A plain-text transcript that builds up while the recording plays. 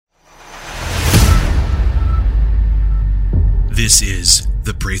This is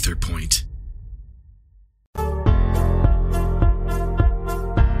the Prather Point. To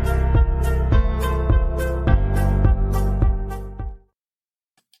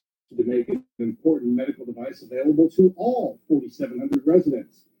make an important medical device available to all 4,700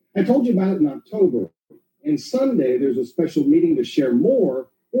 residents. I told you about it in October, and Sunday there's a special meeting to share more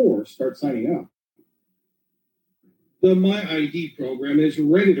or start signing up. The MyID program is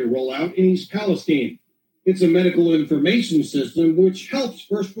ready to roll out in East Palestine. It's a medical information system which helps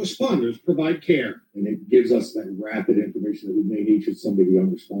first responders provide care. And it gives us that rapid information that we may need should somebody be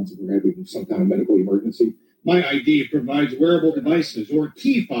unresponsive or having some kind of medical emergency. MyID provides wearable devices or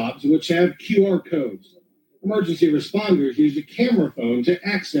key fobs which have QR codes. Emergency responders use a camera phone to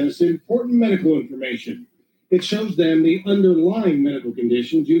access important medical information. It shows them the underlying medical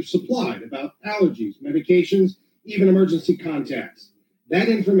conditions you've supplied about allergies, medications, even emergency contacts. That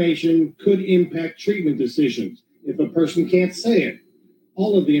information could impact treatment decisions if a person can't say it.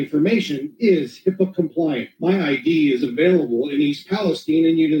 All of the information is HIPAA compliant. MyID is available in East Palestine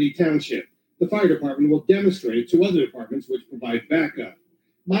and Unity Township. The fire department will demonstrate it to other departments which provide backup.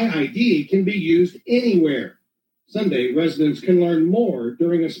 MyID can be used anywhere. Sunday, residents can learn more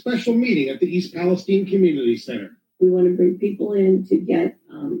during a special meeting at the East Palestine Community Center. We want to bring people in to get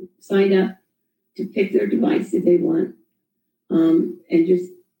signed up to pick their device that they want, and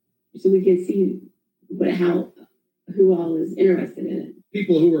just so we can see who all is interested in it.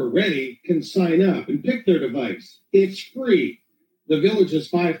 People who are ready can sign up and pick their device. It's free. The village has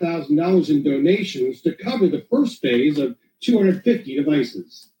 $5,000 in donations to cover the first phase of 250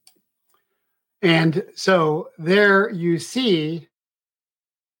 devices. And so there you see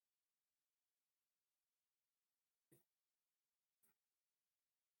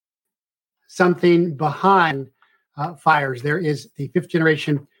something behind fires. There is the fifth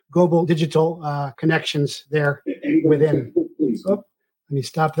generation global digital connections there within. Oh, let me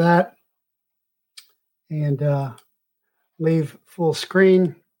stop that and leave full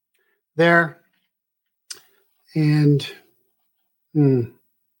screen there. And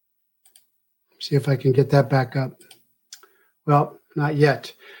see if I can get that back up. Well, not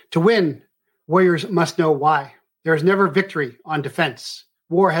yet. To win, warriors must know why. There is never victory on defense.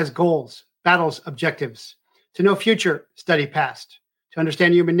 War has goals, battles, objectives. To know future, study past. To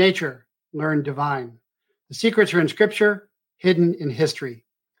understand human nature, learn divine. The secrets are in scripture, hidden in history.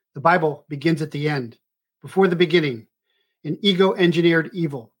 The Bible begins at the end, before the beginning, an ego-engineered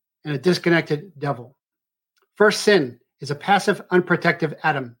evil and a disconnected devil. First sin is a passive, unprotective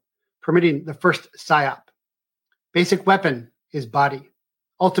atom, permitting the first psyop. Basic weapon is body.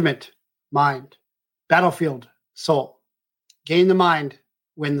 Ultimate, mind. Battlefield, soul. Gain the mind,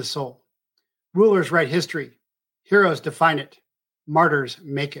 win the soul. Rulers write history. Heroes define it. Martyrs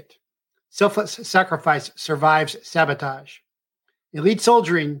make it. Selfless sacrifice survives sabotage. Elite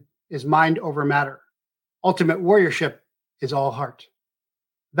soldiering is mind over matter. Ultimate warriorship is all heart.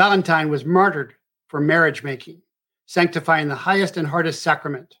 Valentine was martyred for marriage making, sanctifying the highest and hardest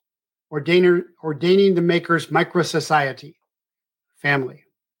sacrament, ordaining the maker's micro-society, family.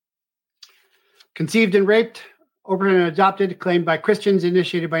 Conceived and raped, orphaned and adopted, claimed by Christians,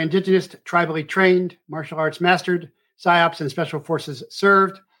 initiated by indigenous, tribally trained, martial arts mastered, PSYOPs and special forces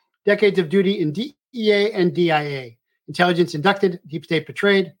served, decades of duty in DEA and DIA, intelligence inducted, deep state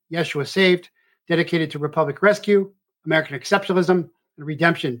betrayed, Yeshua saved, dedicated to Republic rescue, American exceptionalism, and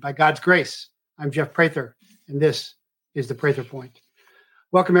redemption by God's grace. I'm Jeff Prather, and this is the Prather Point.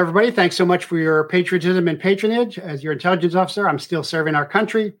 Welcome, everybody. Thanks so much for your patriotism and patronage. As your intelligence officer, I'm still serving our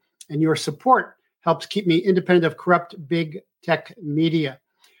country, and your support helps keep me independent of corrupt big tech media.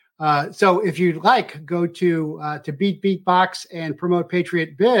 So if you'd like, go to Beat Beatbox and promote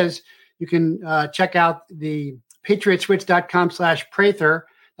Patriot Biz. You can check out the patriotswitch.com/Prather.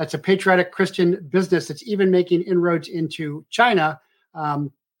 That's a patriotic Christian business that's even making inroads into China.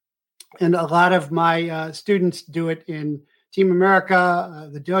 And a lot of my students do it in Team America,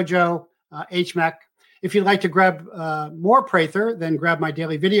 the Dojo, HMAC. If you'd like to grab more Prather, then grab my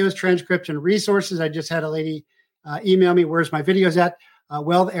daily videos, transcripts, and resources. I just had a lady email me, where's my videos at?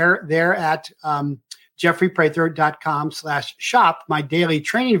 Well, they're at jeffreyprather.com/shop. My daily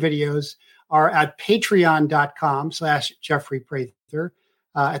training videos are at patreon.com/jeffreyprather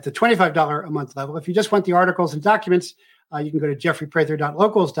at the $25 a month level. If you just want the articles and documents, you can go to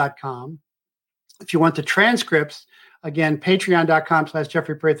jeffreyprather.locals.com. If you want the transcripts, again,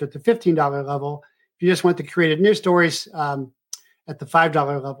 patreon.com/jeffreyprather at the $15 level. If you just want the created news stories at the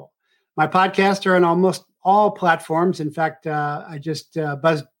 $5 level. My podcasts are on almost all platforms. In fact, I just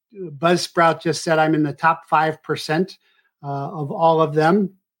Buzzsprout just said I'm in the top 5% of all of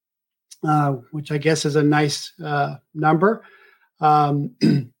them, which I guess is a nice number.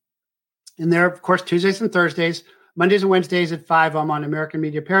 And there, of course, Tuesdays and Thursdays, Mondays and Wednesdays at 5, I'm on American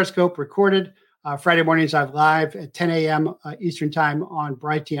Media Periscope, recorded. Friday mornings, I'm live at 10 a.m. Eastern Time on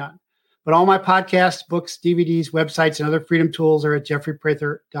Brighteon. But all my podcasts, books, DVDs, websites, and other freedom tools are at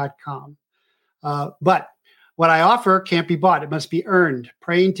jeffreyprather.com. But what I offer can't be bought. It must be earned.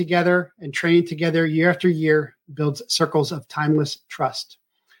 Praying together and training together year after year builds circles of timeless trust.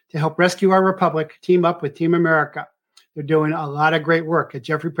 To help rescue our republic, team up with Team America. They're doing a lot of great work at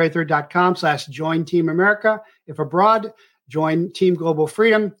jeffreyprather.com/join Team America. If abroad, join Team Global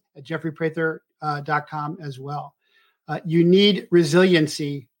Freedom at jeffreyprather.com as well. You need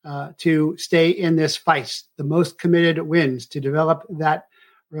resiliency to stay in this fight. The most committed wins. To develop that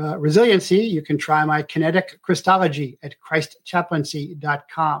resiliency, you can try my kinetic Christology at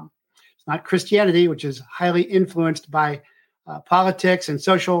christchaplaincy.com. It's not Christianity, which is highly influenced by politics and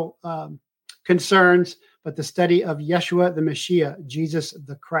social concerns, but the study of Yeshua the Messiah, Jesus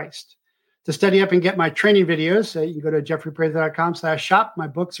the Christ. To study up and get my training videos, you can go to jeffreyprather.com/shop. My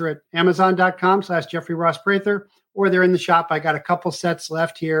books are at amazon.com/jeffreyrossprather, or they're in the shop. I got a couple sets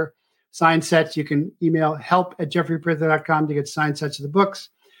left here, signed sets. You can email help@jeffreyprather.com to get signed sets of the books.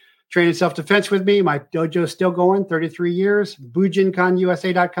 Training self-defense with me. My dojo is still going, 33 years.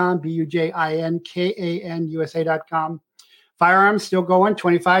 BujinkanUSA.com, BUJINKANUSA.com. Firearms still going,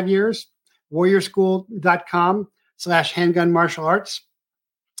 25 years. warriorschool.com/handgun martial arts.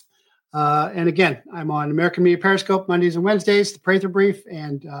 And again, I'm on American Media Periscope Mondays and Wednesdays, the Prather Brief,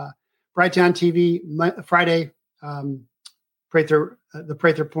 and Brighteon TV Friday, the Prather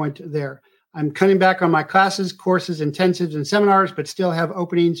Point there. I'm cutting back on my classes, courses, intensives, and seminars, but still have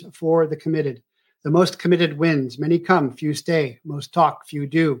openings for the committed. The most committed wins. Many come, few stay. Most talk, few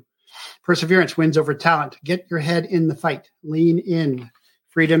do. Perseverance wins over talent. Get your head in the fight. Lean in.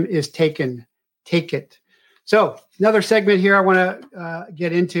 Freedom is taken. Take it. So another segment here I want to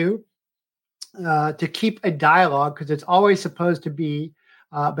get into to keep a dialogue, because it's always supposed to be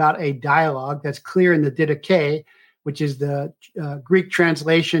about a dialogue that's clear in the Didache, which is the Greek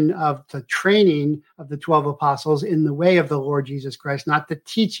translation of the training of the 12 apostles in the way of the Lord Jesus Christ, not the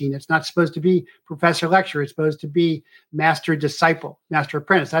teaching. It's not supposed to be professor lecturer. It's supposed to be master disciple, master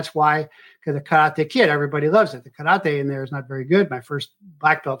apprentice. That's why the Karate Kid, everybody loves it. The karate in there is not very good. My first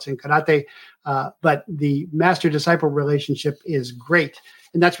black belt's in karate, but the master disciple relationship is great.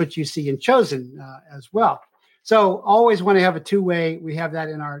 And that's what you see in Chosen as well. So always want to have a two-way. We have that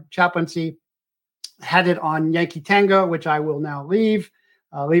in our chaplaincy. Had it on Yankee Tango, which I will now leave.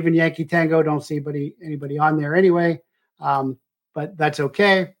 Leaving Yankee Tango, don't see anybody on there anyway, but that's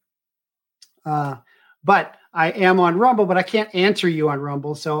okay. But I am on Rumble, but I can't answer you on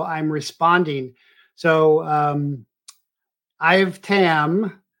Rumble, so I'm responding. So I've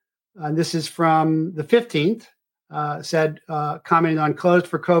Tam, this is from the 15th, said, commenting on closed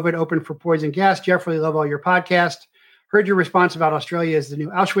for COVID, open for poison gas. Jeffrey, love all your podcast. Heard your response about Australia as the new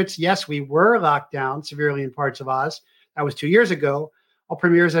Auschwitz. Yes, we were locked down severely in parts of Oz. That was 2 years ago. All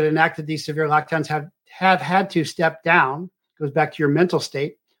premiers that enacted these severe lockdowns have had to step down. Goes back to your mental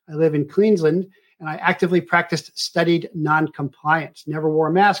state. I live in Queensland, and I actively practiced studied non-compliance. Never wore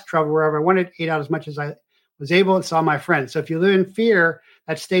a mask, traveled wherever I wanted, ate out as much as I was able, and saw my friends. So if you live in fear,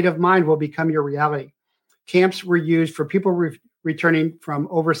 that state of mind will become your reality. Camps were used for people returning from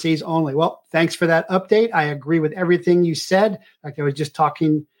overseas only. Well, thanks for that update. I agree with everything you said. Like I was just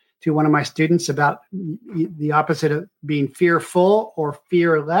talking to one of my students about the opposite of being fearful or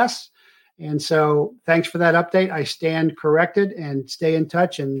fearless. And so thanks for that update. I stand corrected and stay in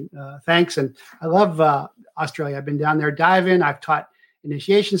touch. And thanks. And I love Australia. I've been down there diving. I've taught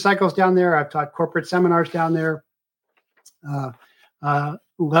initiation cycles down there. I've taught corporate seminars down there.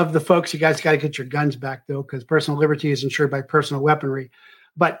 Love the folks. You guys got to get your guns back, though, because personal liberty is ensured by personal weaponry.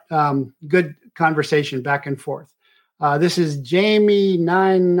 But good conversation back and forth. This is Jamie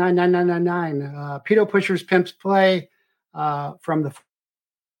 99999. Pedo Pushers Pimps Play from the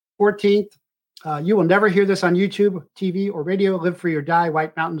 14th. You will never hear this on YouTube, TV, or radio. Live free or die.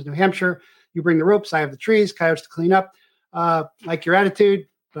 White Mountains, New Hampshire. You bring the ropes. I have the trees. Coyotes to clean up. Like your attitude,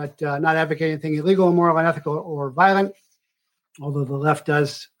 but not advocating anything illegal, immoral, unethical, or violent. Although the left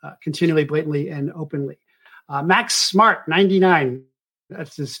does continually, blatantly, and openly. Max Smart, 99.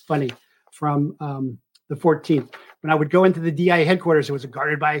 That's just funny. From the 14th. When I would go into the DI headquarters, it was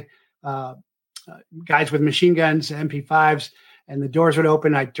guarded by guys with machine guns, MP5s, and the doors would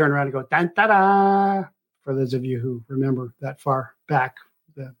open. I'd turn around and go, "Dan-da-da!" For those of you who remember that far back,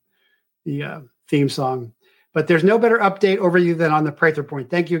 the theme song. But there's no better update overview than on the Prather Point.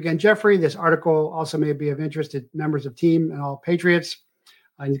 Thank you again, Jeffrey. This article also may be of interest to members of team and all patriots.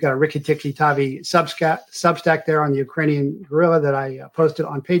 He's got a Ricky Tikki Tavi Substack there on the Ukrainian guerrilla that I posted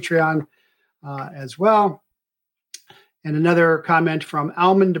on Patreon as well. And another comment from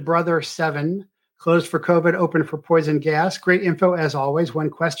Almond Brother 7, closed for COVID, open for poison gas. Great info as always. One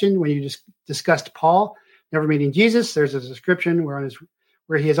question: when you just discussed Paul never meeting Jesus, there's a description where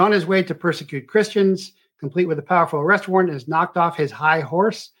he is on his way to persecute Christians, complete with a powerful arrest warrant, and has knocked off his high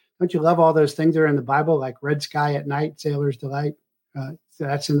horse. Don't you love all those things that are in the Bible, like red sky at night, sailor's delight? So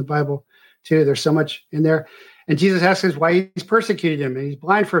that's in the Bible too. There's so much in there. And Jesus asks us why he's persecuted him, and he's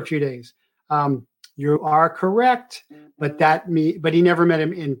blind for a few days. You are correct, but he never met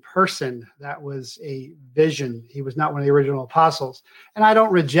him in person. That was a vision. He was not one of the original apostles. And I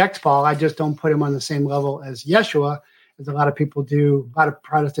don't reject Paul. I just don't put him on the same level as Yeshua, as a lot of people do. A lot of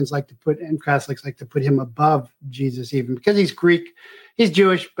Protestants and Catholics like to put him above Jesus, even because he's Greek. He's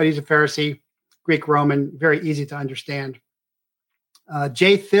Jewish, but he's a Pharisee, Greek Roman, very easy to understand.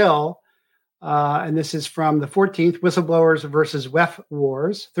 Jay Thill, and this is from the 14th, Whistleblowers versus WEF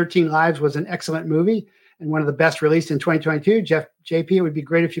Wars. 13 Lives was an excellent movie and one of the best released in 2022. JP, it would be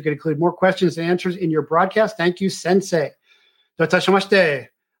great if you could include more questions and answers in your broadcast. Thank you, Sensei. Dotashimashite.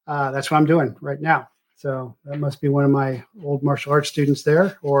 That's what I'm doing right now. So that must be one of my old martial arts students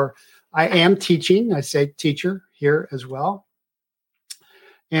there, or I am teaching. I say teacher here as well.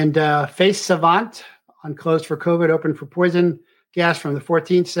 And Face Savant on closed for COVID, open for poison gas from the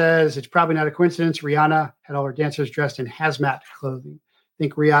 14th says it's probably not a coincidence. Rihanna had all her dancers dressed in hazmat clothing. I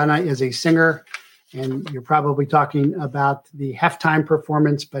think Rihanna is a singer, and you're probably talking about the halftime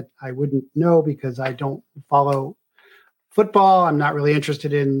performance, but I wouldn't know because I don't follow football. I'm not really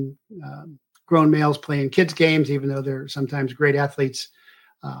interested in grown males playing kids games, even though they're sometimes great athletes.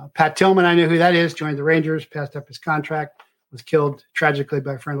 Pat Tillman, I know who that is, joined the Rangers, passed up his contract, was killed tragically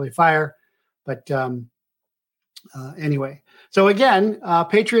by friendly fire. But anyway, so again,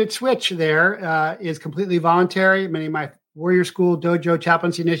 Patriot Switch there is completely voluntary. Many of my Warrior School, Dojo,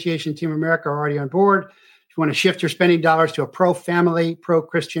 Chaplaincy Initiation, Team America are already on board. If you want to shift your spending dollars to a pro-family,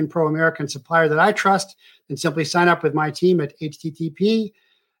 pro-Christian, pro-American supplier that I trust, then simply sign up with my team at HTTP.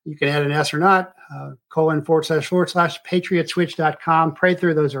 You can add an S or not, //patriotswitch.com. Pray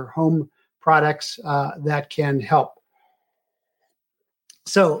through. Those are home products that can help.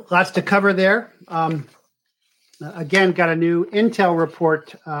 So lots to cover there. Again, got a new intel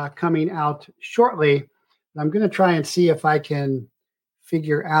report coming out shortly. I'm going to try and see if I can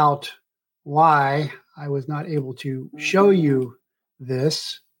figure out why I was not able to show you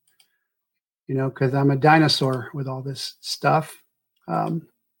this, because I'm a dinosaur with all this stuff.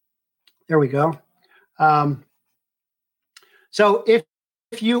 There we go. So if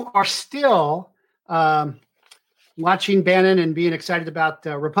you are still watching Bannon and being excited about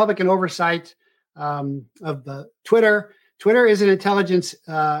Republican oversight of the Twitter is an intelligence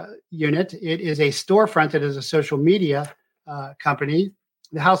unit. It is a storefront. It is a social media company.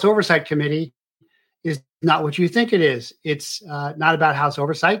 The House Oversight Committee is not what you think it is. It's not about House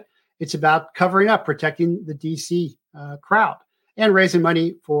oversight. It's about covering up, protecting the DC crowd, and raising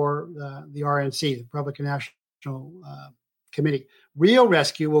money for the RNC, the Republican National Committee. Real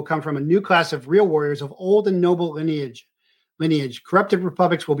rescue will come from a new class of real warriors of old and noble lineage. Corrupted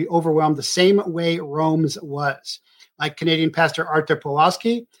republics will be overwhelmed the same way Rome's was. Like Canadian pastor Arthur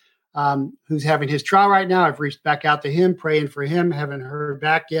Pawlowski, who's having his trial right now. I've reached back out to him, praying for him. Haven't heard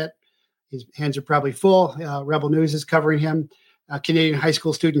back yet. His hands are probably full. Rebel News is covering him. Canadian high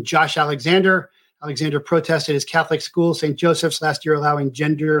school student Josh Alexander. Alexander protested his Catholic school, St. Joseph's, last year, allowing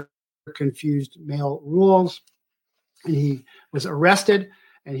gender-confused male rules. And he was arrested,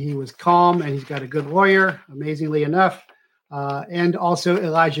 and he was calm, and he's got a good lawyer, amazingly enough. And also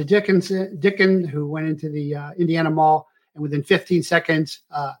Elijah Dickon, who went into the Indiana Mall and within 15 seconds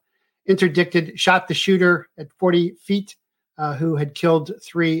interdicted, shot the shooter at 40 feet, who had killed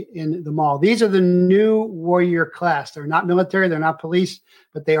 3 in the mall. These are the new warrior class. They're not military, they're not police,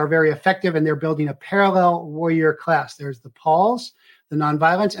 but they are very effective, and they're building a parallel warrior class. There's the Pauls, the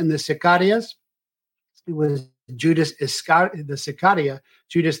nonviolence, and the Sicarias. It was Judas the Sicaria,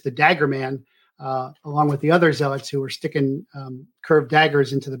 Judas the dagger man, along with the other zealots who were sticking curved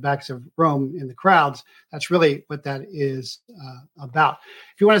daggers into the backs of Rome in the crowds. That's really what that is about.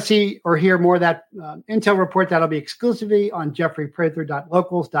 If you want to see or hear more of that intel report, that'll be exclusively on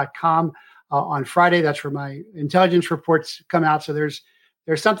jeffreyprather.locals.com on Friday. That's where my intelligence reports come out. So there's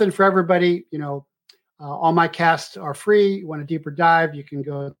something for everybody. All my casts are free. You want a deeper dive, you can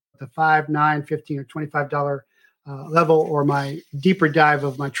go to the $5, $9, $15, or $25 level, or my deeper dive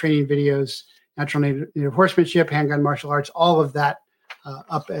of my training videos, natural native horsemanship, handgun martial arts, all of that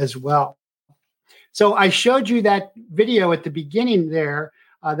up as well. So I showed you that video at the beginning there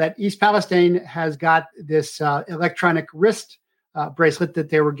that East Palestine has got this electronic wrist bracelet that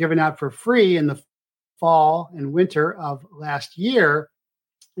they were giving out for free in the fall and winter of last year.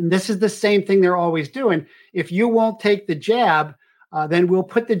 And this is the same thing they're always doing. If you won't take the jab, then we'll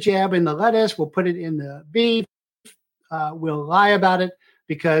put the jab in the lettuce, we'll put it in the beef, we'll lie about it,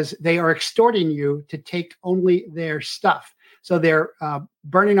 because they are extorting you to take only their stuff. So they're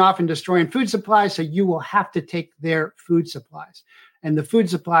burning off and destroying food supplies, so you will have to take their food supplies. And the food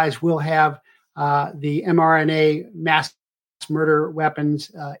supplies will have the mRNA mass murder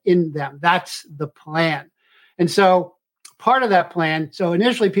weapons in them. That's the plan. And so part of that plan, so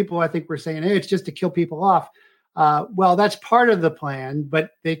initially people, I think, were saying, hey, it's just to kill people off. Well, that's part of the plan,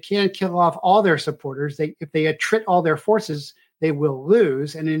 but they can't kill off all their supporters. If they attrit all their forces, they will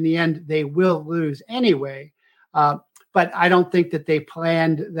lose. And in the end, they will lose anyway. But I don't think that they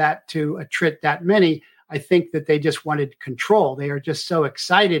planned that to attrit that many. I think that they just wanted control. They are just so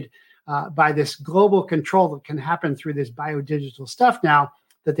excited by this global control that can happen through this biodigital stuff now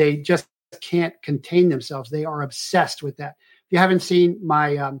that they just can't contain themselves. They are obsessed with that. If you haven't seen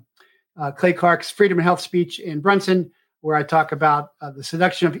my Clay Clark's Freedom and Health speech in Brunson, where I talk about the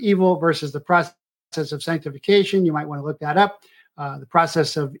seduction of evil versus the process of sanctification, you might want to look that up. The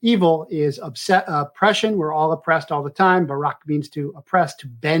process of evil is oppression. We're all oppressed all the time. Barak means to oppress, to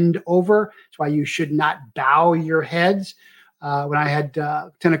bend over. That's why you should not bow your heads. When I had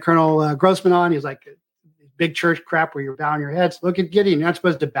Lieutenant Colonel Grossman on, he was like, big church crap where you're bowing your heads. Look at Gideon. You're not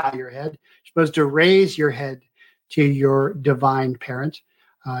supposed to bow your head. You're supposed to raise your head to your divine parent,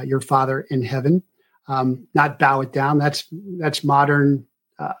 your Father in heaven, not bow it down. That's modern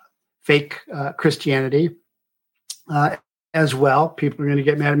fake Christianity. As well. People are going to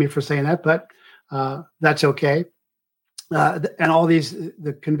get mad at me for saying that, but that's okay. And all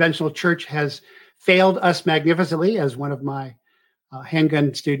the conventional church has failed us magnificently, as one of my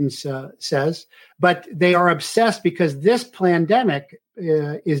handgun students says. But they are obsessed because this pandemic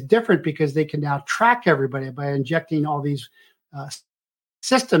is different, because they can now track everybody by injecting all these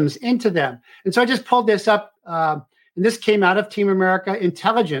systems into them. And so I just pulled this up, and this came out of Team America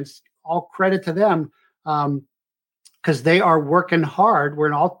Intelligence. All credit to them. Because they are working hard. We're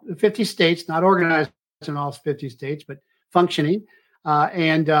in all 50 states, not organized in all 50 states, but functioning,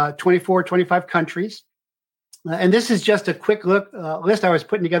 and 24, 25 countries. And this is just a quick list I was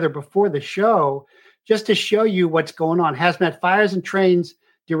putting together before the show, just to show you what's going on. Hazmat fires and trains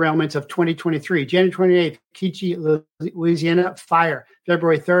derailments of 2023. January 28th, Keachie, Louisiana, fire.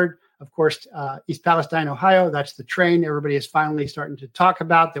 February 3rd, of course, East Palestine, Ohio. That's the train everybody is finally starting to talk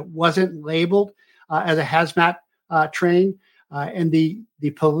about that wasn't labeled as a hazmat train, and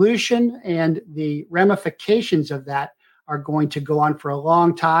the pollution and the ramifications of that are going to go on for a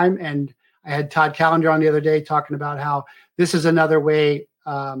long time. And I had Todd Callender on the other day talking about how this is another way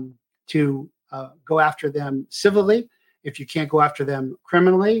to go after them civilly. If you can't go after them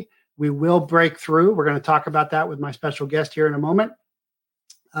criminally, we will break through. We're going to talk about that with my special guest here in a moment.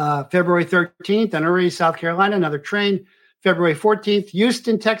 February 13th, Honore, South Carolina, another train. February 14th,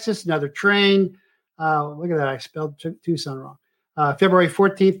 Houston, Texas, another train. Look at that. I spelled Tucson wrong. February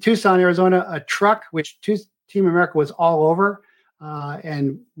 14th, Tucson, Arizona, a truck, which Team America was all over.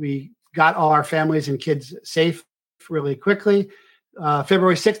 And we got all our families and kids safe really quickly.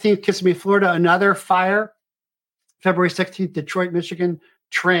 February 16th, Kissimmee, Florida, another fire. February 16th, Detroit, Michigan,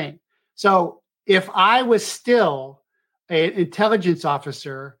 train. So if I was still an intelligence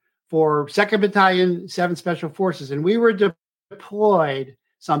officer for 2nd Battalion, 7th Special Forces, and we were deployed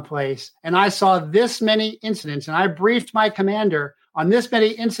someplace, and I saw this many incidents, and I briefed my commander on this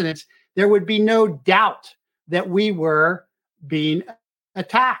many incidents, there would be no doubt that we were being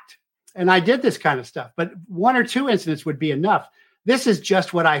attacked. And I did this kind of stuff, but 1 or 2 incidents would be enough. This is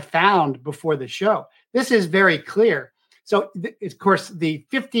just what I found before the show. This is very clear. So, of course, the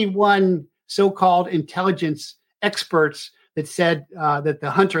 51 so-called intelligence experts that said that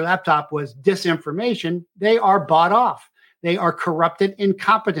the Hunter laptop was disinformation, they are bought off. They are corrupted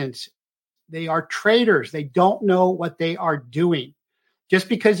incompetents. They are traitors. They don't know what they are doing. Just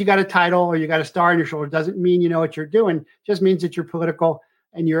because you got a title or you got a star on your shoulder doesn't mean you know what you're doing. It just means that you're political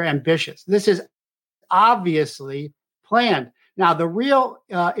and you're ambitious. This is obviously planned. Now, the real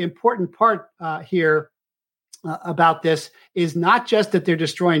important part here about this is not just that they're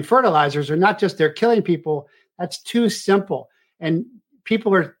destroying fertilizers or not just they're killing people. That's too simple. And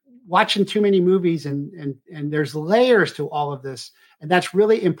people are watching too many movies, and there's layers to all of this. And that's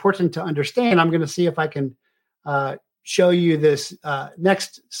really important to understand. I'm going to see if I can show you this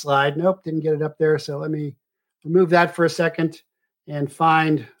next slide. Nope, didn't get it up there. So let me remove that for a second and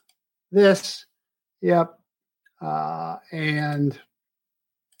find this. Yep. And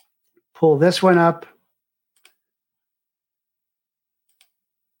pull this one up.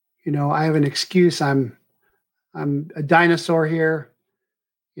 I have an excuse. I'm a dinosaur here,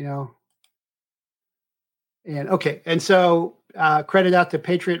 And okay. And so credit out to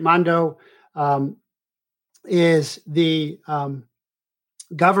Patriot Mondo is the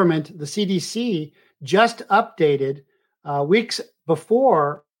government, the CDC just updated weeks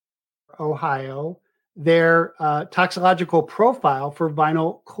before Ohio their toxicological profile for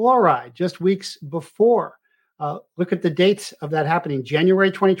vinyl chloride, just weeks before. Look at the dates of that happening.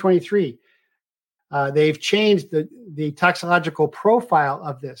 January 2023. They've changed the toxicological profile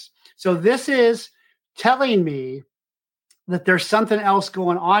of this. So this is telling me that there's something else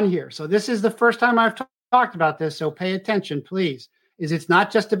going on here. So this is the first time I've talked about this. So pay attention, please. It's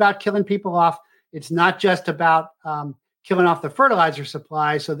not just about killing people off. It's not just about killing off the fertilizer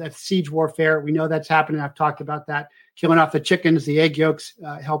supply. So that's siege warfare. We know that's happening. I've talked about that. Killing off the chickens, the egg yolks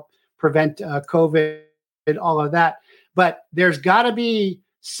help prevent COVID, all of that. But there's got to be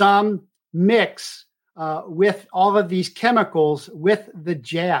some mix with all of these chemicals with the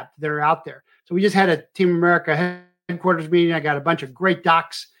jab that are out there. So we just had a Team America headquarters meeting. I got a bunch of great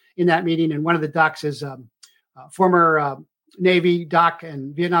docs in that meeting. And one of the docs is former Navy doc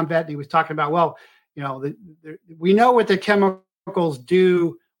and Vietnam vet. And he was talking about, well, we know what the chemicals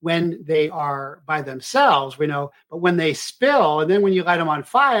do when they are by themselves, but when they spill and then when you light them on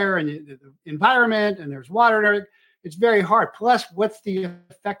fire and the environment and there's water and everything, it's very hard. Plus, what's the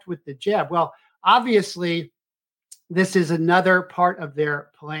effect with the jab? Well, obviously, this is another part of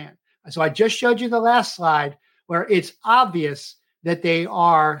their plan. So I just showed you the last slide where it's obvious that they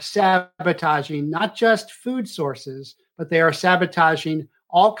are sabotaging not just food sources, but they are sabotaging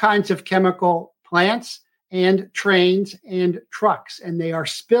all kinds of chemical plants and trains and trucks. And they are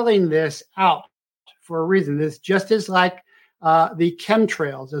spilling this out for a reason. This just is like the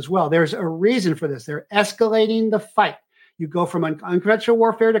chemtrails as well. There's a reason for this. They're escalating the fight. You go from unconventional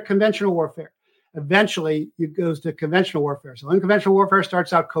warfare to conventional warfare. Eventually, it goes to conventional warfare. So unconventional warfare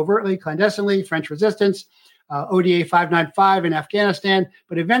starts out covertly, clandestinely, French resistance, ODA 595 in Afghanistan.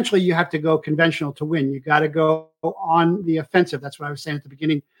 But eventually, you have to go conventional to win. You got to go on the offensive. That's what I was saying at the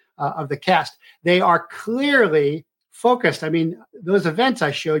beginning of the cast. They are clearly focused. I mean, those events I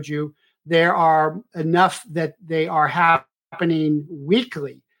showed you, there are enough that they are happening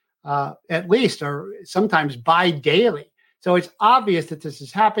weekly, at least, or sometimes bi-daily. So it's obvious that this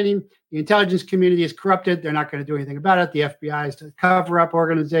is happening. The intelligence community is corrupted. They're not going to do anything about it. The FBI is a cover-up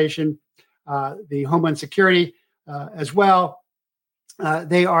organization. The Homeland Security as well.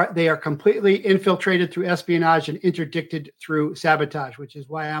 They are completely infiltrated through espionage and interdicted through sabotage, which is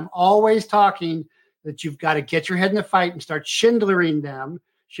why I'm always talking that you've got to get your head in the fight and start Schindlering them.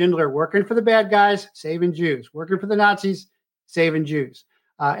 Schindler working for the bad guys, saving Jews. Working for the Nazis, saving Jews.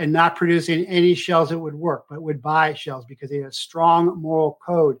 And not producing any shells that would work, but would buy shells because they had a strong moral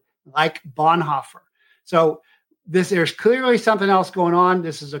code like Bonhoeffer. So there's clearly something else going on.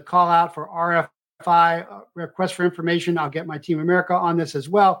 This is a call out for RFI, request for information. I'll get my Team America on this as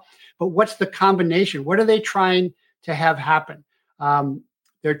well. But what's the combination? What are they trying to have happen?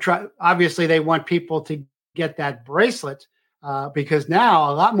 Obviously, they want people to get that bracelet because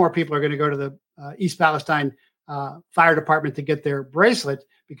now a lot more people are going to go to the East Palestine fire department to get their bracelet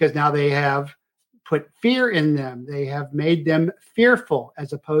because now they have put fear in them. They have made them fearful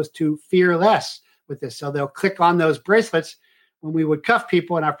as opposed to fearless with this. So they'll click on those bracelets when we would cuff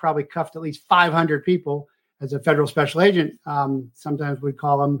people, and I've probably cuffed at least 500 people as a federal special agent. Sometimes we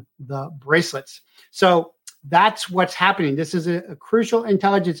call them the bracelets. So that's what's happening. This is a crucial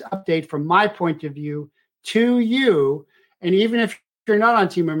intelligence update from my point of view to you. And even if you're not on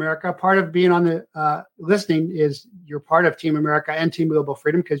Team America, part of being on the listening is you're part of Team America and Team Global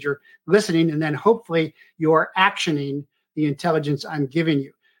Freedom because you're listening and then hopefully you're actioning the intelligence I'm giving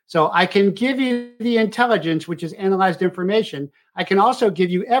you. So I can give you the intelligence, which is analyzed information. I can also give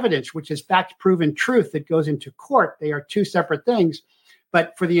you evidence, which is fact-proven truth that goes into court. They are two separate things.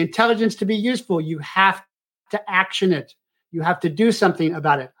 But for the intelligence to be useful, you have to action it. You have to do something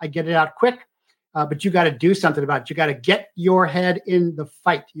about it. I get it out quick. But you got to do something about it. You got to get your head in the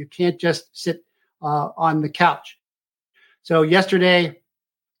fight. You can't just sit on the couch. So yesterday,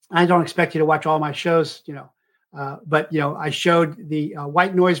 I don't expect you to watch all my shows, but I showed the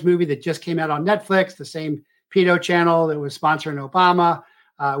White Noise movie that just came out on Netflix, the same pedo channel that was sponsoring Obama,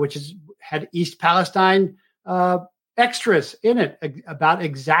 which had East Palestine extras in it about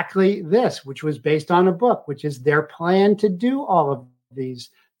exactly this, which was based on a book, which is their plan to do all of these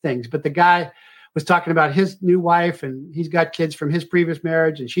things. But the guy was talking about his new wife, and he's got kids from his previous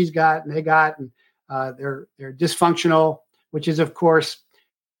marriage, and they got, and they're dysfunctional, which is, of course,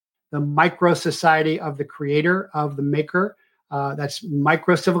 the micro society of the creator, of the maker. That's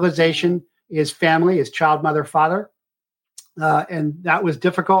micro civilization is family, is child, mother, father. And that was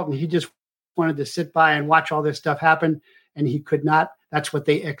difficult. And he just wanted to sit by and watch all this stuff happen. And he could not. That's what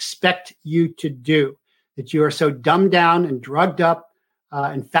they expect you to do, that you are so dumbed down and drugged up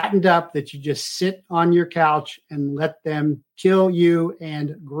and fattened up that you just sit on your couch and let them kill you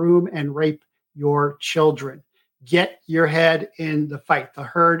and groom and rape your children. Get your head in the fight. The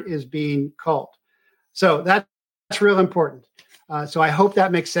herd is being culled. So that's real important. So I hope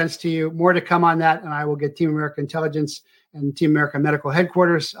that makes sense to you. More to come on that, and I will get Team America Intelligence and Team America Medical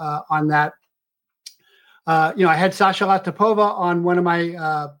Headquarters on that. I had Sasha Latapova on one of my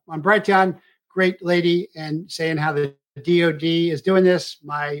on Brighteon, great lady, and saying how the DOD is doing this.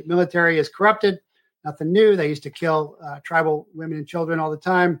 My military is corrupted. Nothing new. They used to kill tribal women and children all the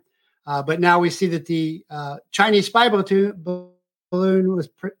time. But now we see that the Chinese spy balloon was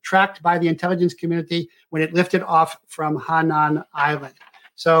tracked by the intelligence community when it lifted off from Hainan Island.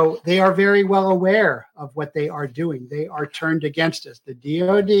 So they are very well aware of what they are doing. They are turned against us. The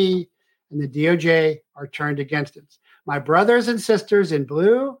DOD and the DOJ are turned against us. My brothers and sisters in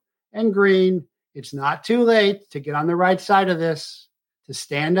blue and green, it's not too late to get on the right side of this, to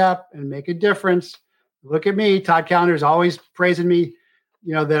stand up and make a difference. Look at me. Todd Callender is always praising me,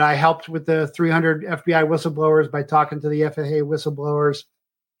 that I helped with the 300 FBI whistleblowers by talking to the FAA whistleblowers.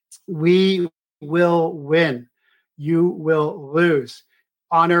 We will win. You will lose.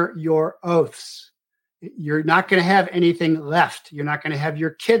 Honor your oaths. You're not going to have anything left. You're not going to have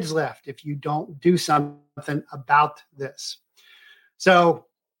your kids left if you don't do something about this. So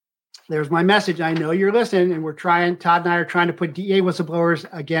there's my message. I know you're listening, and Todd and I are trying to put DEA whistleblowers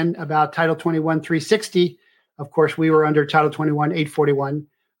again about Title 21 360. Of course, we were under Title 21 841.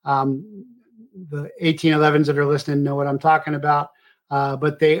 The 1811s that are listening know what I'm talking about.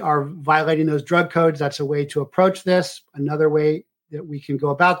 But they are violating those drug codes. That's a way to approach this. Another way that we can go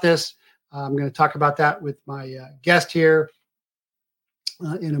about this. I'm going to talk about that with my guest here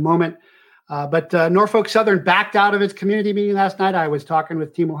in a moment. But Norfolk Southern backed out of its community meeting last night. I was talking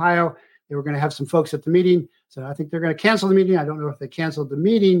with Team Ohio. They were going to have some folks at the meeting. So I think they're going to cancel the meeting. I don't know if they canceled the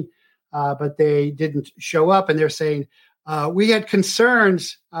meeting, but they didn't show up. And they're saying, we had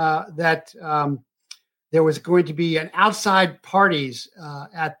concerns that there was going to be an outside parties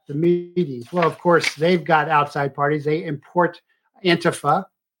at the meetings. Well, of course, they've got outside parties. They import Antifa.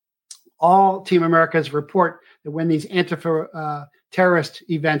 All Team Americas report that when these Antifa terrorist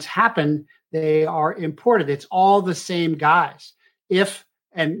events happen, they are imported. It's all the same guys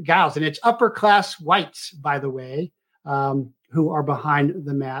and gals. And it's upper class whites, by the way, who are behind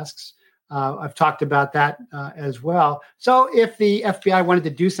the masks. I've talked about that as well. So if the FBI wanted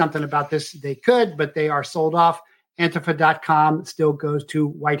to do something about this, they could, but they are sold off. Antifa.com still goes to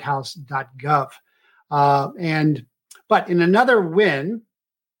whitehouse.gov. But in another win,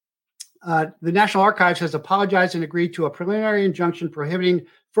 the National Archives has apologized and agreed to a preliminary injunction prohibiting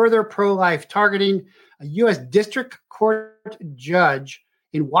further pro-life targeting. A U.S. District Court judge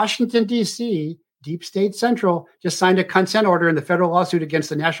in Washington, D.C., Deep State Central, just signed a consent order in the federal lawsuit against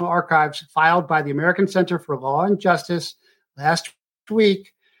the National Archives filed by the American Center for Law and Justice last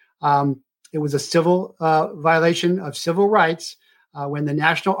week. It was a civil violation of civil rights when the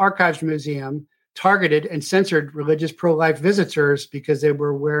National Archives Museum targeted and censored religious pro-life visitors because they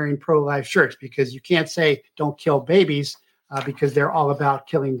were wearing pro-life shirts, because you can't say don't kill babies because they're all about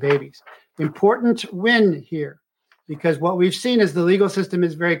killing babies. Important win here, because what we've seen is the legal system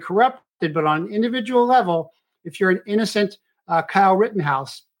is very corrupted, but on an individual level, if you're an innocent Kyle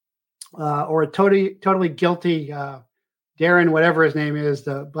Rittenhouse or a totally guilty Darren, whatever his name is,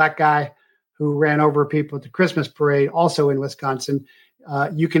 the black guy who ran over people at the Christmas parade, also in Wisconsin,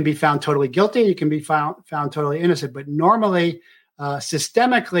 you can be found totally guilty. You can be found totally innocent. But normally,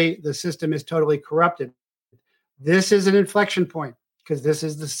 systemically, the system is totally corrupted. This is an inflection point because this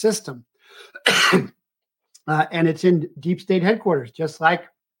is the system. And it's in deep state headquarters, just like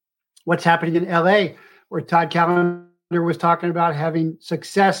what's happening in L.A., where Todd Callender was talking about having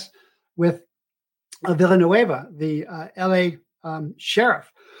success with Villanueva, the L.A.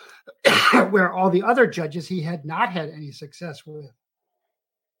 Sheriff, where all the other judges he had not had any success with.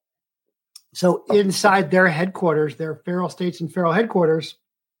 So inside their headquarters, their feral states and feral headquarters,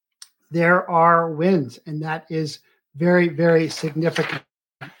 there are wins, and that is very, very significant.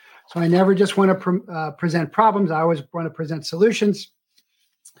 So I never just want to present problems. I always want to present solutions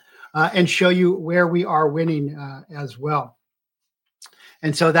and show you where we are winning as well.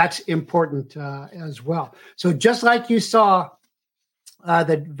 And so that's important as well. So just like you saw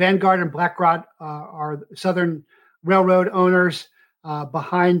that Vanguard and BlackRock are Southern Railroad owners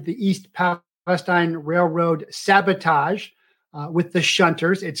behind the East Palestine Railroad sabotage with the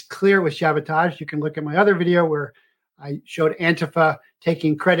shunters. It's clear with sabotage. You can look at my other video where I showed Antifa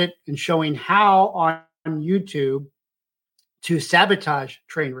taking credit and showing how on YouTube to sabotage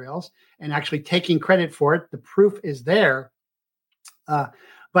train rails and actually taking credit for it. The proof is there.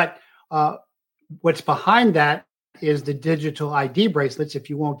 But what's behind that is the digital ID bracelets. If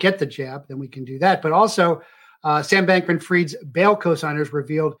you won't get the jab, then we can do that. But also, Sam Bankman-Fried's bail co-signers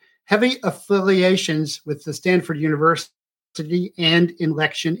revealed heavy affiliations with the Stanford University and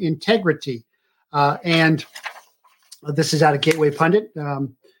election integrity. And this is out of Gateway Pundit.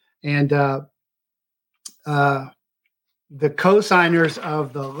 The co-signers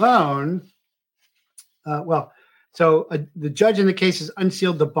of the loan, the judge in the case has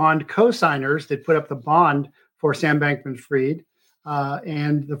unsealed the bond co-signers that put up the bond for Sam Bankman-Fried.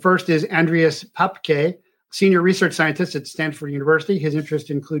 And the first is Andreas Papke, senior research scientist at Stanford University. His interests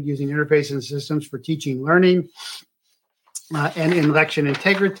include using interfaces and systems for teaching, learning, and election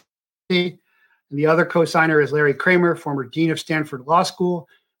integrity. And the other co-signer is Larry Kramer, former dean of Stanford Law School.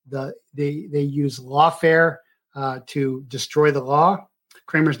 They use lawfare to destroy the law.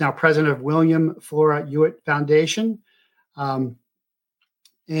 Kramer is now president of William Flora Hewitt Foundation.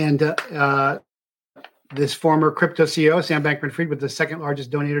 This former crypto CEO, Sam Bankman-Fried, was the second largest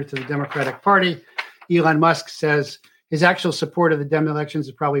donor to the Democratic Party. Elon Musk says his actual support of the Dem elections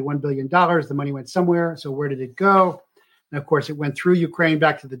is probably $1 billion. The money went somewhere. So where did it go? And of course, it went through Ukraine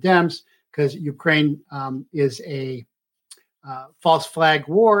back to the Dems because Ukraine is a false flag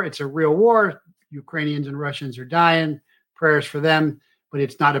war. It's a real war. Ukrainians and Russians are dying. Prayers for them. But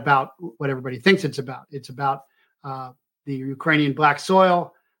it's not about what everybody thinks it's about. It's about the Ukrainian black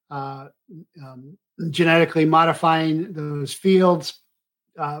soil, genetically modifying those fields.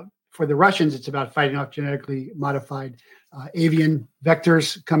 For the Russians, it's about fighting off genetically modified avian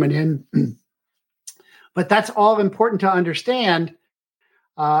vectors coming in. But that's all important to understand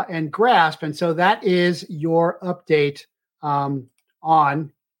and grasp. And so that is your update on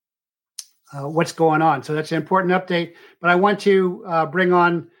what's going on. So that's an important update. But I want to bring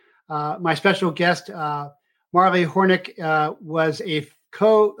on my special guest. Marley Hornick was a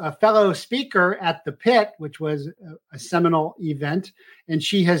fellow speaker at the Pit, which was a seminal event. And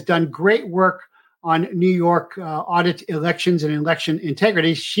she has done great work on New York audit elections and election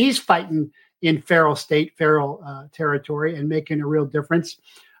integrity. She's fighting in feral territory and making a real difference.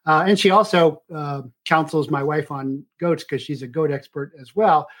 And she also counsels my wife on goats because she's a goat expert as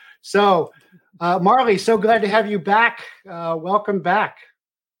well. So, Marley, so glad to have you back. Welcome back.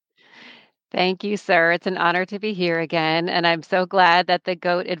 Thank you, sir. It's an honor to be here again. And I'm so glad that the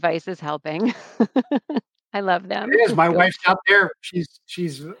goat advice is helping. I love them. It is. My wife's out there.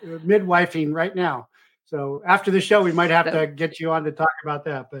 She's midwifing right now. So after the show, we might have to get you on to talk about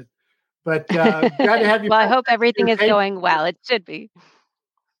that. But glad to have you. Well, I hope everything is going well. It should be.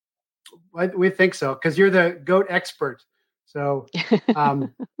 We think so, because you're the goat expert. So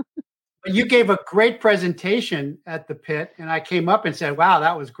you gave a great presentation at the Pit, and I came up and said, wow,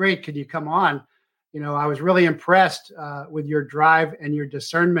 that was great. Could you come on? I was really impressed with your drive and your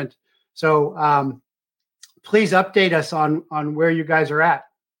discernment. So please update us on where you guys are at.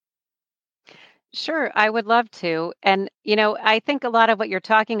 Sure, I would love to. And, I think a lot of what you're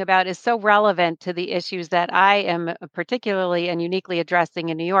talking about is so relevant to the issues that I am particularly and uniquely addressing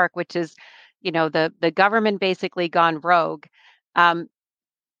in New York, which is, the government basically gone rogue.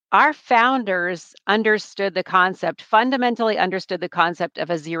 Our founders fundamentally understood the concept of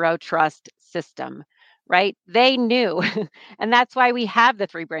a zero trust system, right? They knew, and that's why we have the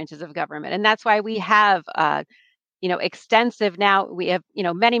three branches of government. And that's why we have, extensive now, we have,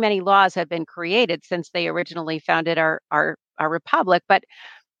 many, many laws have been created since they originally founded our republic. But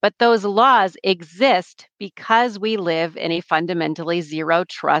those laws exist because we live in a fundamentally zero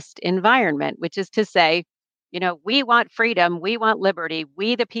trust environment, which is to say, we want freedom, we want liberty,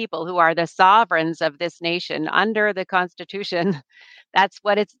 we the people who are the sovereigns of this nation under the Constitution. That's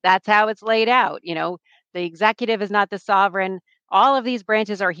how it's laid out. The executive is not the sovereign. All of these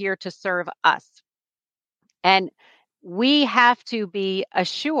branches are here to serve us. And we have to be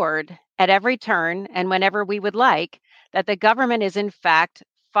assured at every turn and whenever we would like that the government is in fact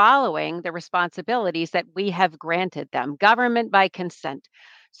following the responsibilities that we have granted them, government by consent.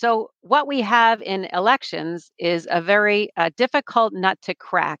 So what we have in elections is a very difficult nut to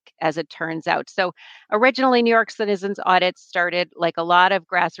crack, as it turns out. So originally, New York Citizens Audit started like a lot of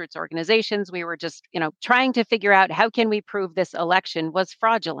grassroots organizations. We were just, trying to figure out how can we prove this election was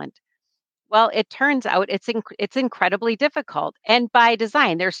fraudulent. Well, it turns out it's incredibly difficult. And by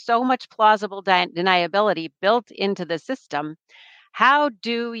design, there's so much plausible deniability built into the system. How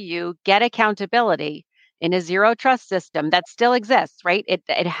do you get accountability in a zero trust system that still exists, right?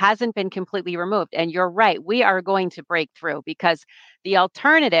 It hasn't been completely removed. And you're right, we are going to break through because the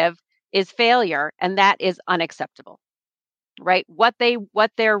alternative is failure, and that is unacceptable. Right? What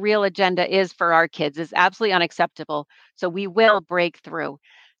their real agenda is for our kids is absolutely unacceptable. So we will break through.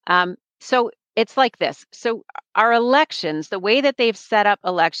 So it's like this. So our elections, the way that they've set up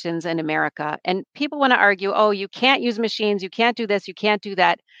elections in America, and people want to argue, oh, you can't use machines, you can't do this, you can't do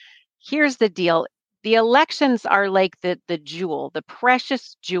that. Here's the deal. The elections are like the jewel, the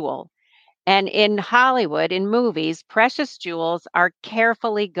precious jewel. And in Hollywood, in movies, precious jewels are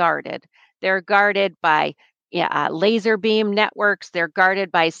carefully guarded. They're guarded by laser beam networks. They're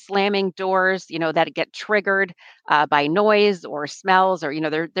guarded by slamming doors, that get triggered by noise or smells, or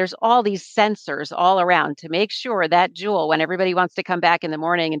there's all these sensors all around to make sure that jewel, when everybody wants to come back in the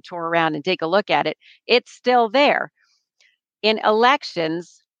morning and tour around and take a look at it, it's still there. In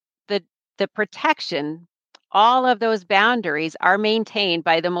elections, the protection, all of those boundaries are maintained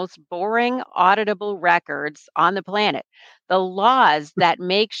by the most boring auditable records on the planet. The laws that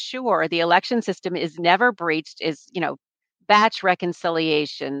make sure the election system is never breached is, batch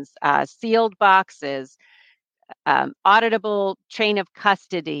reconciliations, sealed boxes, auditable chain of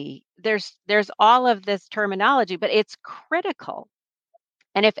custody. There's all of this terminology, but it's critical.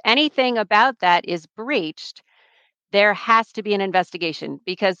 And if anything about that is breached, there has to be an investigation,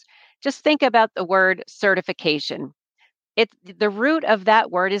 because just think about the word certification. The root of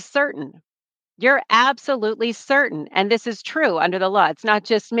that word is certain. You're absolutely certain. And this is true under the law. It's not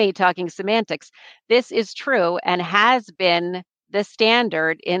just me talking semantics. This is true and has been the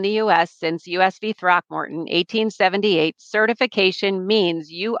standard in the US since US v. Throckmorton, 1878. Certification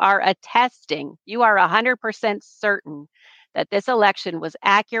means you are attesting, you are 100% certain that this election was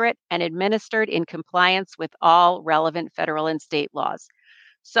accurate and administered in compliance with all relevant federal and state laws.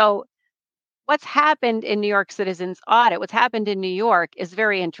 So what's happened in New York Citizens Audit, what's happened in New York is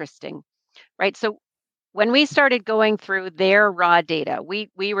very interesting, right? So when we started going through their raw data, we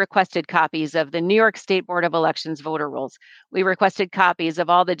requested copies of the New York State Board of Elections voter rolls. We requested copies of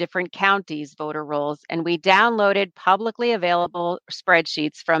all the different counties' voter rolls, and we downloaded publicly available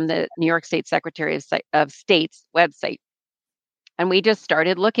spreadsheets from the New York State Secretary of State's website. And we just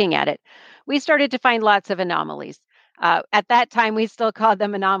started looking at it. We started to find lots of anomalies. At that time, we still called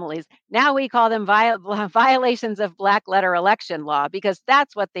them anomalies. Now we call them violations of black letter election law, because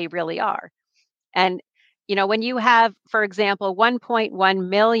that's what they really are. And, when you have, for example, 1.1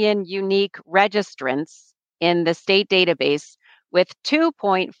 million unique registrants in the state database with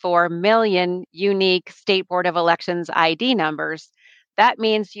 2.4 million unique State Board of Elections ID numbers, that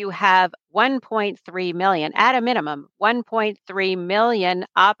means you have 1.3 million, at a minimum, 1.3 million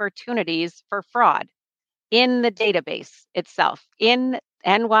opportunities for fraud in the database itself, in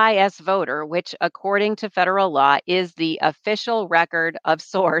NYS Voter, which, according to federal law, is the official record of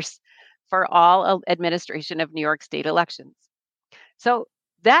source for all administration of New York State elections. So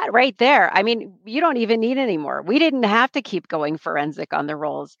that right there, you don't even need any more. We didn't have to keep going forensic on the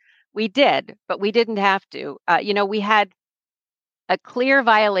rolls. We did, but we didn't have to. We had a clear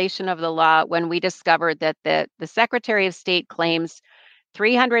violation of the law when we discovered that the Secretary of State claims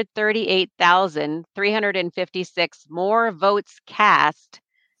 338,356 more votes cast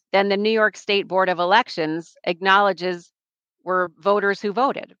than the New York State Board of Elections acknowledges were voters who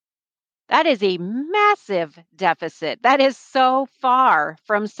voted. That is a massive deficit. That is so far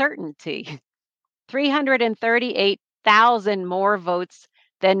from certainty. 338,000 more votes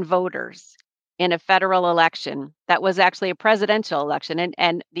than voters in a federal election that was actually a presidential election,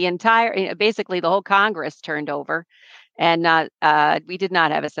 and the entire, basically the whole Congress turned over, and we did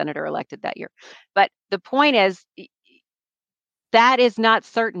not have a senator elected that year. But the point is, that is not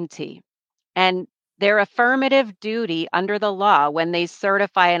certainty, and their affirmative duty under the law when they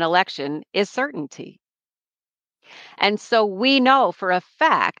certify an election is certainty. And so we know for a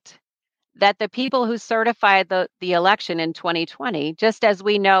fact that the people who certified the election in 2020, just as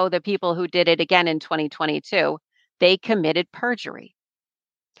we know the people who did it again in 2022, they committed perjury.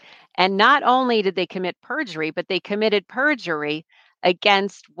 And not only did they commit perjury, but they committed perjury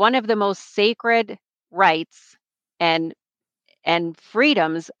against one of the most sacred rights and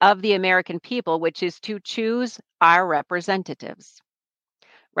freedoms of the American people, which is to choose our representatives,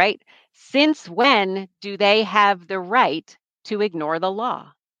 right? Since when do they have the right to ignore the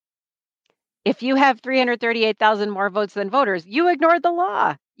law? If you have 338,000 more votes than voters, you ignored the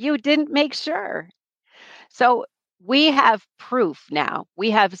law. You didn't make sure. So we have proof now.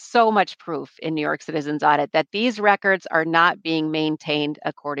 We have so much proof in New York Citizens Audit that these records are not being maintained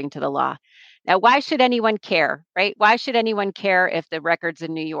according to the law. Now, why should anyone care, right? Why should anyone care if the records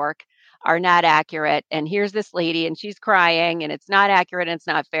in New York are not accurate? And here's this lady and she's crying and it's not accurate and it's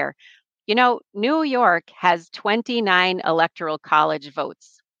not fair. New York has 29 electoral college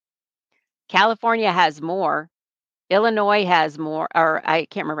votes. California has more. Illinois has more, or I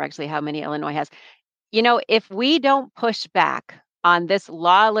can't remember actually how many Illinois has. If we don't push back on this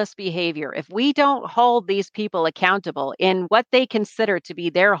lawless behavior, if we don't hold these people accountable in what they consider to be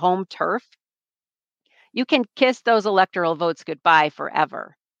their home turf, you can kiss those electoral votes goodbye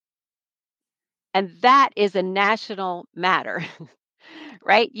forever. And that is a national matter,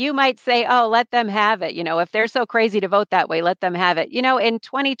 right? You might say, oh, let them have it. If they're so crazy to vote that way, let them have it. In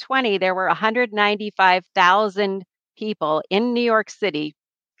 2020, there were 195,000 people in New York City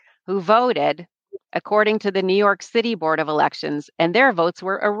who voted according to the New York City Board of Elections, and their votes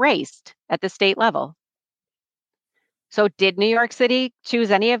were erased at the state level. So did New York City choose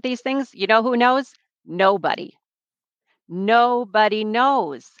any of these things? You know who knows? Nobody. Nobody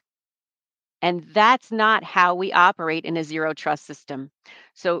knows. And that's not how we operate in a zero trust system.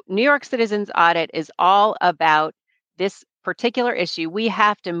 So New York Citizens Audit is all about this particular issue. We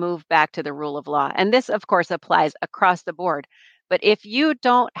have to move back to the rule of law. And this, of course, applies across the board. But if you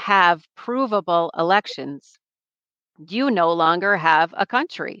don't have provable elections, you no longer have a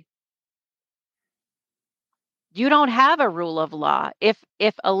country. You don't have a rule of law. If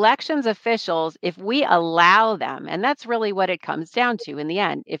elections officials, if we allow them, and that's really what it comes down to in the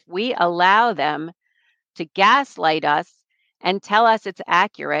end, if we allow them to gaslight us and tell us it's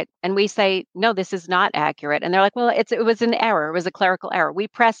accurate, and we say, no, this is not accurate. And they're like, well, it was an error. It was a clerical error. We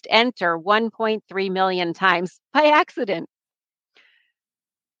pressed enter 1.3 million times by accident.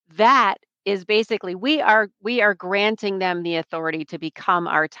 That is basically, we are granting them the authority to become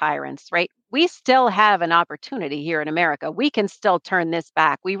our tyrants, right? We still have an opportunity here in America. We can still turn this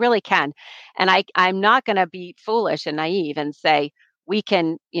back. We really can. And I'm not going to be foolish and naive and say we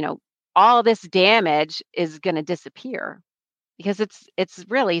can, all this damage is going to disappear, because it's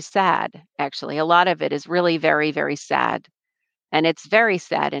really sad, actually. A lot of it is really very, very sad. And it's very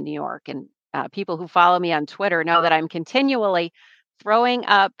sad in New York. And people who follow me on Twitter know that I'm continually throwing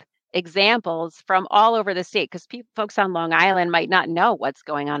up examples from all over the state, because folks on Long Island might not know what's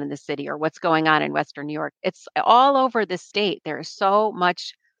going on in the city or what's going on in Western New York. It's all over the state. There's so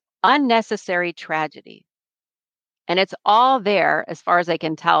much unnecessary tragedy. And it's all there, as far as I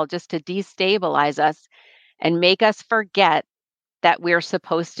can tell, just to destabilize us and make us forget that we're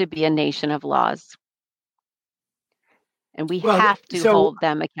supposed to be a nation of laws. And we have to hold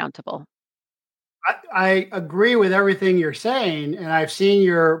them accountable. I agree with everything you're saying, and I've seen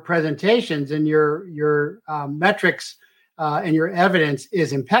your presentations, and your metrics and your evidence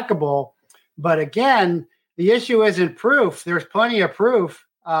is impeccable. But again, the issue isn't proof. There's plenty of proof.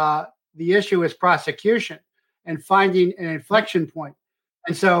 The issue is prosecution and finding an inflection point.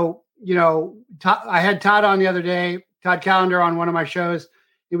 And so, I had Todd on the other day, Todd Callender, on one of my shows.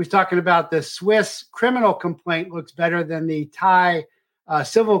 He was talking about the Swiss criminal complaint looks better than the Thai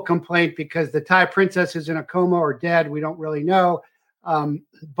civil complaint, because the Thai princess is in a coma or dead. We don't really know.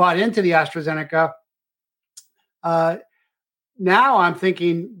 Bought into the AstraZeneca. Now I'm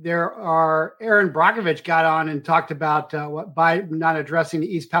thinking Aaron Brockovich got on and talked about what Biden not addressing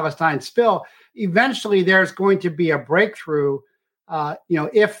the East Palestine spill. Eventually, there's going to be a breakthrough.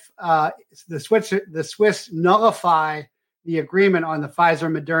 If the Swiss nullify the agreement on the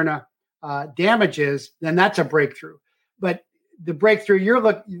Pfizer-Moderna damages, then that's a breakthrough. But the breakthrough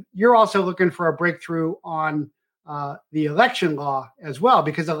you're also looking for a breakthrough on the election law as well,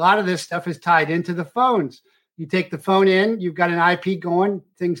 because a lot of this stuff is tied into the phones. You take the phone in, you've got an IP going,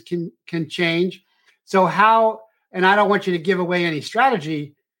 things can change. So how? And I don't want you to give away any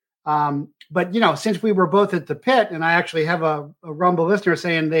strategy, but since we were both at the pit, and I actually have a Rumble listener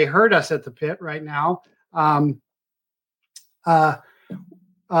saying they heard us at the pit right now.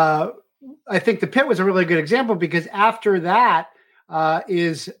 I think the pit was a really good example, because after that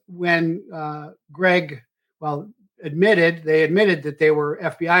is when Greg, admitted that they were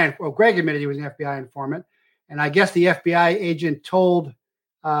FBI. Greg admitted he was an FBI informant. And I guess the FBI agent told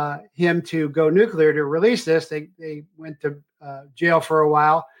him to go nuclear to release this. They went to jail for a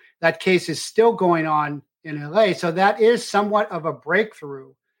while. That case is still going on in LA. So that is somewhat of a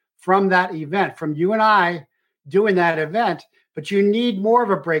breakthrough from that event, from you and I doing that event. But you need more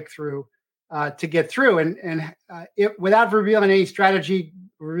of a breakthrough to get through. And without revealing any strategy,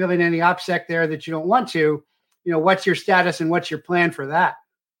 revealing any OPSEC there that you don't want to, what's your status and what's your plan for that?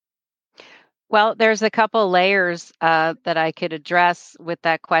 Well, there's a couple layers that I could address with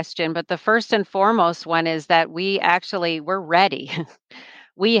that question. But the first and foremost one is that we're ready.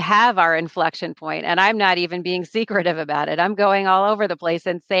 we have our inflection point, and I'm not even being secretive about it. I'm going all over the place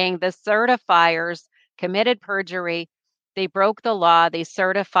and saying the certifiers committed perjury. They broke the law. They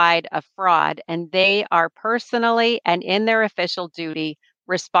certified a fraud, and they are personally and in their official duty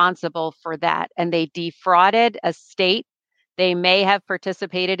responsible for that. And they defrauded a state. They may have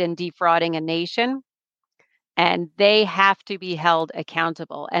participated in defrauding a nation, and they have to be held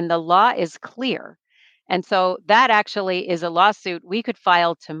accountable. And the law is clear. And so that actually is a lawsuit we could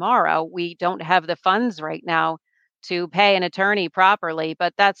file tomorrow. We don't have the funds right now to pay an attorney properly,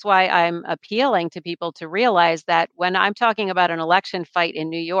 but that's why I'm appealing to people to realize that when I'm talking about an election fight in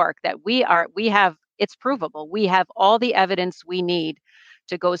New York, that we have, it's provable. We have all the evidence we need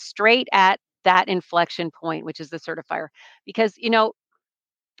to go straight at that inflection point, which is the certifier. Because,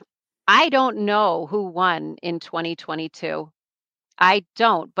 I don't know who won in 2022. I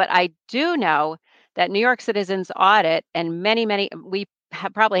don't, but I do know that New York Citizens Audit and we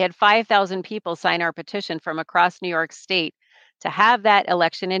probably had 5,000 people sign our petition from across New York State to have that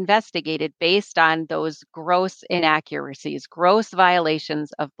election investigated based on those gross inaccuracies, gross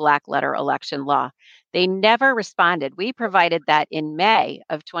violations of black letter election law. They never responded. We provided that in May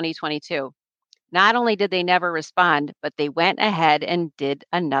of 2022. Not only did they never respond, but they went ahead and did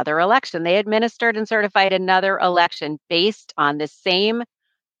another election. They administered and certified another election based on the same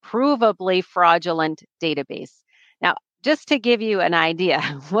provably fraudulent database. Now, just to give you an idea,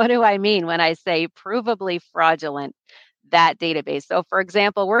 what do I mean when I say provably fraudulent, that database? So, for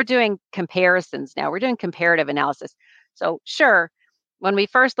example, we're doing comparisons now. We're doing comparative analysis. So, sure, when we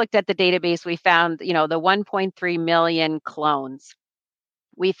first looked at the database, we found, the 1.3 million clones.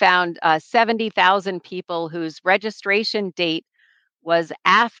 We found 70,000 people whose registration date was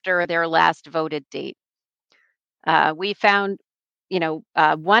after their last voted date. We found,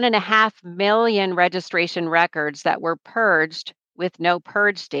 1.5 million registration records that were purged with no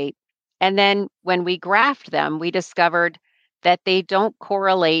purge date. And then when we graphed them, we discovered that they don't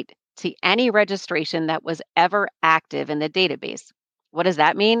correlate to any registration that was ever active in the database. What does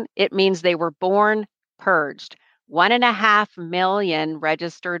that mean? It means they were born purged. 1.5 million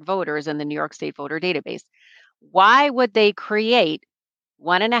registered voters in the New York State voter database. Why would they create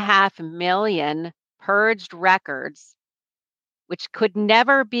 1.5 million purged records, which could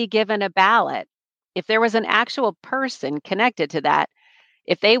never be given a ballot? If there was an actual person connected to that,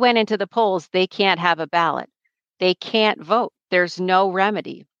 if they went into the polls, they can't have a ballot. They can't vote. There's no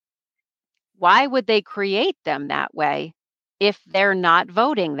remedy. Why would they create them that way if they're not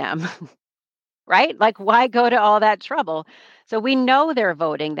voting them? Right? Like, why go to all that trouble? So we know they're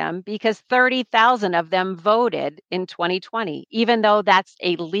voting them because 30,000 of them voted in 2020, even though that's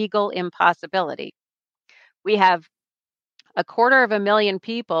a legal impossibility. We have 250,000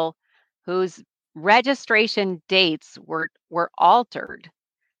 people whose registration dates were altered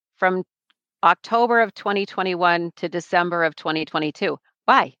from October of 2021 to December of 2022.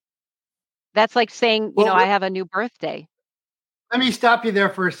 Why? That's like saying, I have a new birthday. Let me stop you there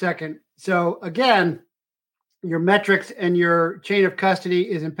for a second. So again, your metrics and your chain of custody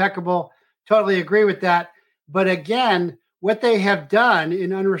is impeccable. Totally agree with that. But again, what they have done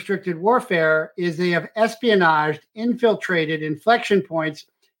in unrestricted warfare is they have espionaged, infiltrated inflection points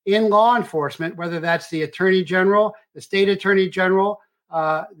in law enforcement, whether that's the attorney general, the state attorney general,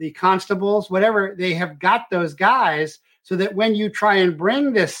 the constables, whatever. They have got those guys so that when you try and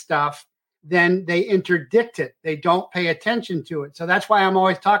bring this stuff, then they interdict it. They don't pay attention to it. So that's why I'm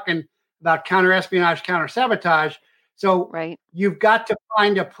always talking about counter-espionage, counter-sabotage. So You've got to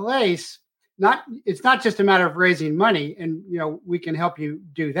find a place. It's not just a matter of raising money, and we can help you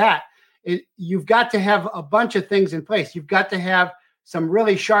do that. You've got to have a bunch of things in place. You've got to have some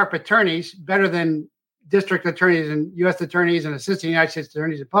really sharp attorneys, better than district attorneys and U.S. attorneys and assistant United States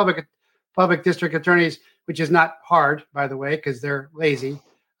attorneys and public district attorneys, which is not hard, by the way, because they're lazy.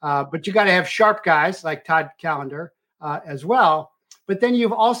 But you got to have sharp guys like Todd Callender as well. But then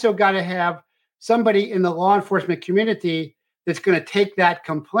you've also got to have somebody in the law enforcement community that's going to take that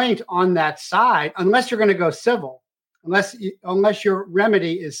complaint on that side, unless you're going to go civil, unless your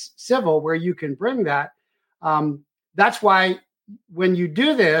remedy is civil where you can bring that. That's why when you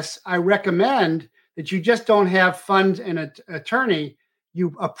do this, I recommend that you just don't have funds and an attorney.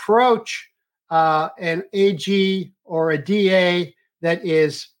 You approach an AG or a DA that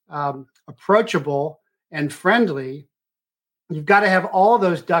is approachable and friendly. You've got to have all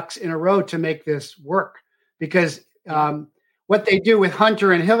those ducks in a row to make this work, because what they do with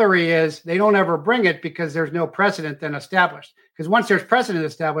Hunter and Hillary is they don't ever bring it because there's no precedent then established. Because once there's precedent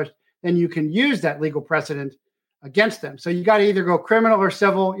established, then you can use that legal precedent against them. So you got to either go criminal or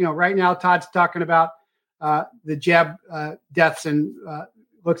civil. Right now Todd's talking about the jab deaths and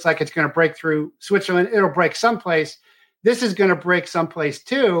looks like it's going to break through Switzerland. It'll break someplace. This is going to break someplace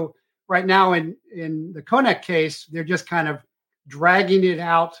too. Right now in the Koenig case, they're just kind of dragging it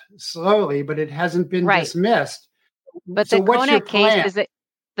out slowly, but it hasn't been dismissed. But so the what's your Koenig plan? case is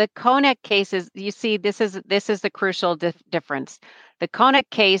the Koenig case is, you see, this is the crucial difference. The Koenig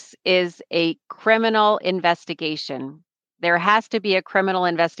case is a criminal investigation. There has to be a criminal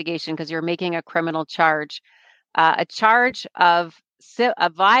investigation because you're making a criminal charge, a charge of a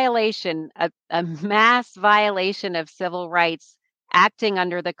violation, a mass violation of civil rights, acting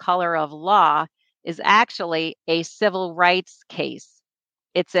under the color of law, is actually a civil rights case.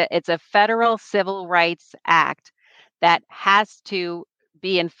 It's a federal civil rights act that has to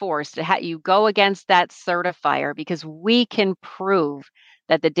be enforced. You go against that certifier because we can prove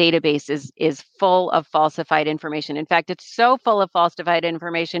that the database is full of falsified information. In fact, it's so full of falsified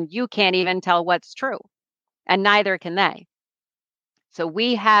information, you can't even tell what's true, and neither can they. So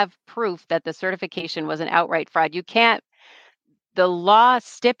we have proof that the certification was an outright fraud. The law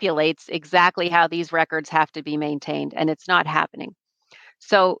stipulates exactly how these records have to be maintained, and it's not happening.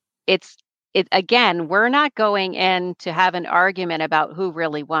 So again, we're not going in to have an argument about who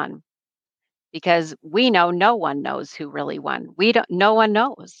really won, because we know no one knows who really won. No one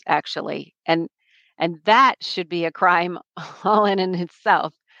knows, actually. And that should be a crime all in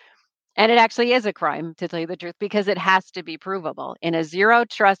itself. And it actually is a crime, to tell you the truth, because it has to be provable. In a zero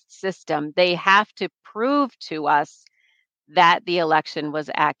trust system, they have to prove to us that the election was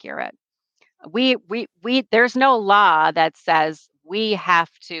accurate. There's no law that says we have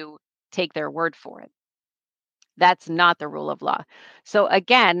to take their word for it. That's not the rule of law. So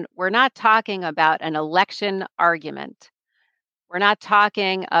again, we're not talking about an election argument. We're not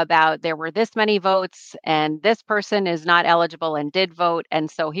talking about there were this many votes and this person is not eligible and did vote. And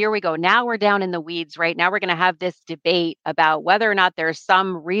so here we go. Now we're down in the weeds, right? Now we're going to have this debate about whether or not there's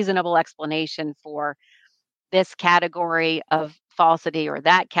some reasonable explanation for this category of falsity or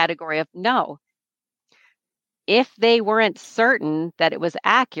that category of no. If they weren't certain that it was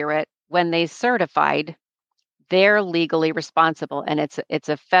accurate when they certified, they're legally responsible. And it's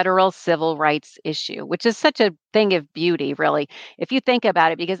a federal civil rights issue, which is such a thing of beauty, really, if you think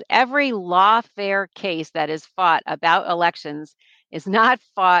about it, because every lawfare case that is fought about elections is not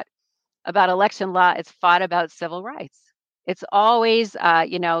fought about election law. It's fought about civil rights. It's always,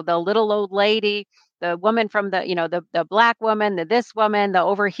 the little old lady, the woman from the black woman, this woman, the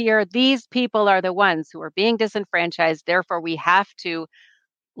over here. These people are the ones who are being disenfranchised. Therefore, we have to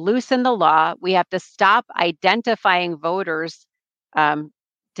loosen the law. We have to stop identifying voters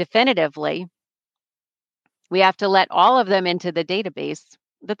definitively. We have to let all of them into the database.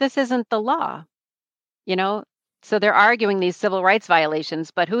 But this isn't the law, So they're arguing these civil rights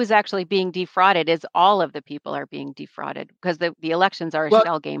violations, but who's actually being defrauded is all of the people are being defrauded because the elections are a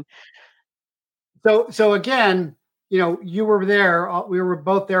shell game. So again, you were there. We were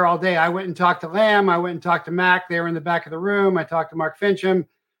both there all day. I went and talked to Lamb. I went and talked to Mac. They were in the back of the room. I talked to Mark Fincham,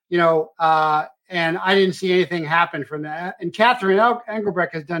 and I didn't see anything happen from that. And Catherine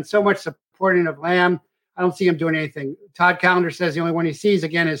Engelbrecht has done so much supporting of Lamb. I don't see him doing anything. Todd Callender says the only one he sees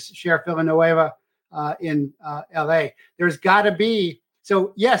again is Sheriff Villanueva in L.A. There's got to be.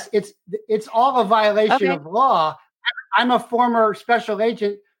 So yes, it's all a violation of law. I'm a former special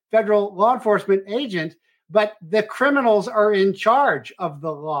agent, federal law enforcement agent, but the criminals are in charge of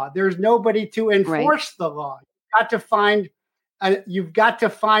the law. There's nobody to enforce the law. You've got to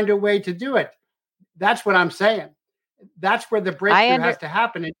find a way to do it. That's what I'm saying. That's where the breakthrough has to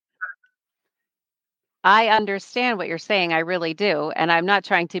happen. I understand what you're saying. I really do. And I'm not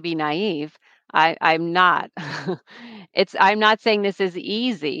trying to be naive. I'm not. I'm not saying this is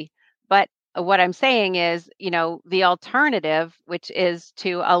easy, but what I'm saying is, the alternative, which is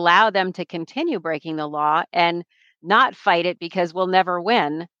to allow them to continue breaking the law and not fight it because we'll never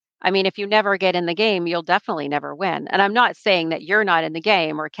win. I mean, if you never get in the game, you'll definitely never win. And I'm not saying that you're not in the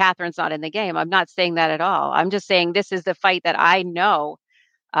game or Catherine's not in the game. I'm not saying that at all. I'm just saying this is the fight that I know.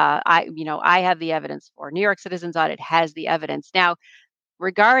 I have the evidence for. New York Citizens Audit has the evidence. Now,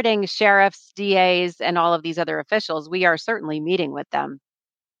 regarding sheriffs, DAs, and all of these other officials, we are certainly meeting with them.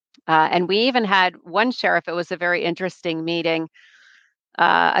 And we even had one sheriff. It was a very interesting meeting.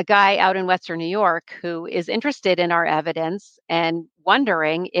 A guy out in Western New York who is interested in our evidence and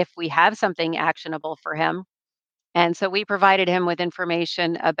wondering if we have something actionable for him. And so we provided him with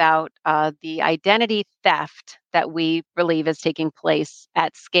information about the identity theft that we believe is taking place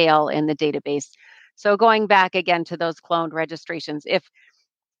at scale in the database. So going back again to those cloned registrations, if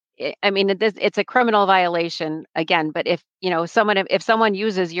it's a criminal violation again, but if someone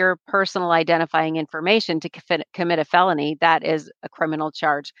uses your personal identifying information to commit a felony, that is a criminal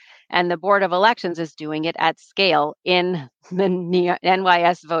charge. And the Board of Elections is doing it at scale in the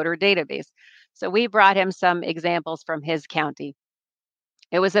NYS voter database. So we brought him some examples from his county.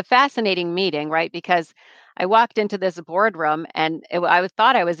 It was a fascinating meeting, right? Because I walked into this boardroom and I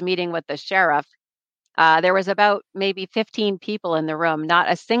thought I was meeting with the sheriff. There was about maybe 15 people in the room.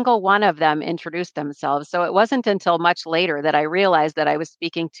 Not a single one of them introduced themselves. So it wasn't until much later that I realized that I was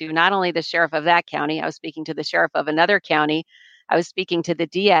speaking to not only the sheriff of that county, I was speaking to the sheriff of another county, I was speaking to the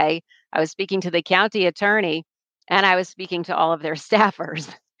DA, I was speaking to the county attorney, and I was speaking to all of their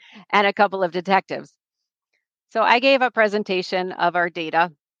staffers and a couple of detectives. So I gave a presentation of our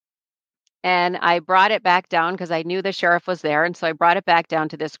data. And I brought it back down because I knew the sheriff was there. And so I brought it back down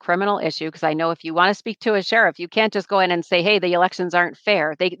to this criminal issue because I know if you want to speak to a sheriff, you can't just go in and say, hey, the elections aren't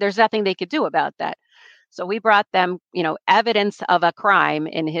fair. There's nothing they could do about that. So we brought them, evidence of a crime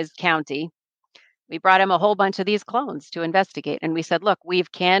in his county. We brought him a whole bunch of these clones to investigate. And we said, look,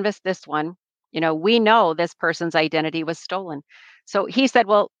 we've canvassed this one. We know this person's identity was stolen. So he said,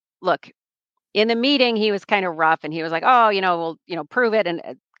 well, look, in the meeting, he was kind of rough and he was like, oh, we'll prove it. And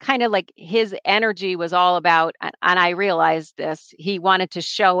kind of like his energy was all about, and I realized this, he wanted to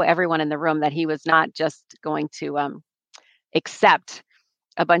show everyone in the room that he was not just going to accept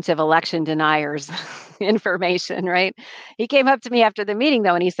a bunch of election deniers information, right? He came up to me after the meeting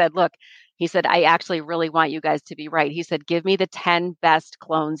though, and he said, look, I actually really want you guys to be right. He said, give me the 10 best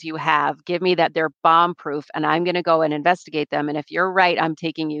clones you have. Give me that they're bomb proof and I'm going to go and investigate them. And if you're right, I'm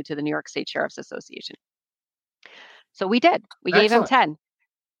taking you to the New York State Sheriff's Association. So we did. We gave him 10.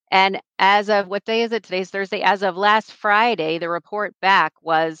 And as of, what day is it? Today's Thursday. As of last Friday, the report back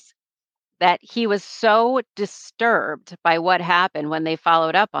was that he was so disturbed by what happened when they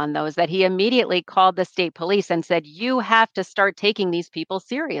followed up on those that he immediately called the state police and said, you have to start taking these people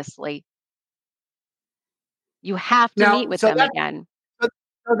seriously. You have to meet with them again.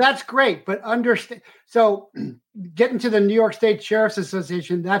 So that's great, but understand. So getting to the New York State Sheriff's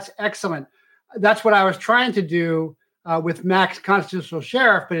Association, that's excellent. That's what I was trying to do with Mac's Constitutional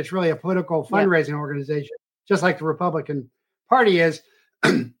Sheriff, but it's really a political fundraising organization, just like the Republican Party is.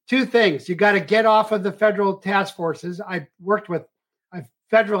 Two things. You got to get off of the federal task forces. I've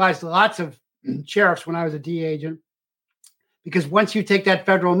federalized lots of sheriffs when I was a DA agent, because once you take that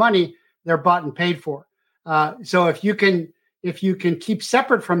federal money, they're bought and paid for. So if you can keep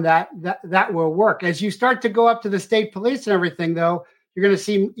separate from that will work. As you start to go up to the state police and everything, though, you're going to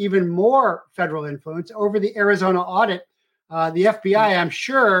see even more federal influence. Over the Arizona audit, the FBI, I'm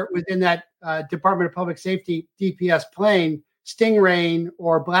sure, within that Department of Public Safety DPS plane, stingraying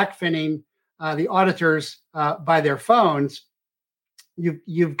or blackfinning the auditors by their phones.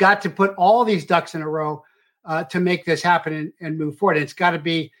 You've got to put all these ducks in a row to make this happen and move forward. And it's got to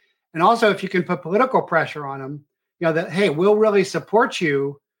be, and also if you can put political pressure on them, that, hey, we'll really support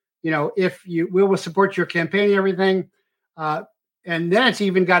you, we will support your campaign and everything. And then it's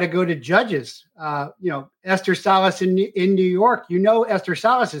even got to go to judges. Esther Salas in New York, Esther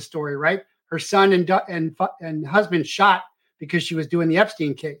Salas's story, right? Her son and husband shot because she was doing the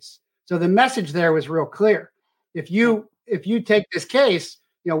Epstein case. So the message there was real clear. If you take this case,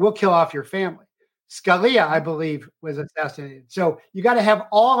 we'll kill off your family. Scalia, I believe, was assassinated. So you got to have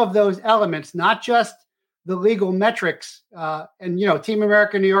all of those elements, not just the legal metrics. And Team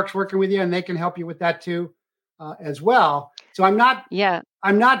America New York's working with you, and they can help you with that too, as well. So I'm not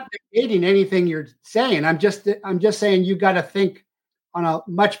negating anything you're saying. I'm just saying you got to think on a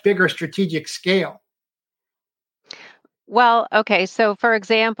much bigger strategic scale. Well, okay. So, for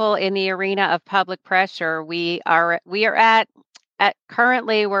example, in the arena of public pressure, we are at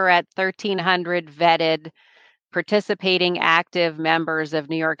currently we're at 1,300 vetted, participating, active members of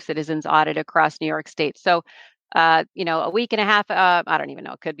New York Citizens Audit across New York State. So, a week and a half, I don't even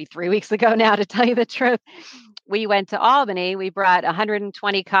know, it could be 3 weeks ago now, to tell you the truth. We went to Albany. We brought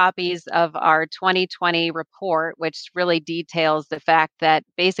 120 copies of our 2020 report, which really details the fact that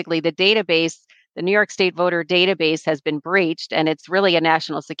basically the database, the New York State voter database, has been breached, and it's really a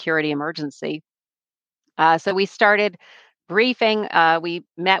national security emergency. So we started briefing. We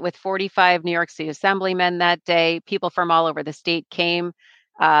met with 45 New York State assemblymen that day. People from all over the state came.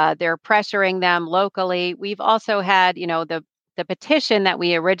 They're pressuring them locally. We've also had, the petition that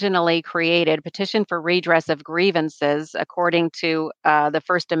we originally created, petition for redress of grievances, according to the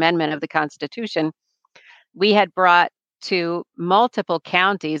First Amendment of the Constitution, we had brought to multiple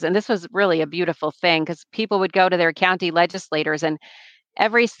counties. And this was really a beautiful thing, because people would go to their county legislators, and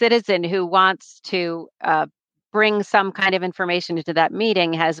every citizen who wants to bring some kind of information into that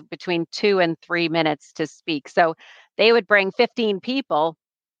meeting has between 2 and 3 minutes to speak. So they would bring 15 people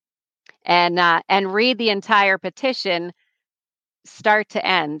and read the entire petition start to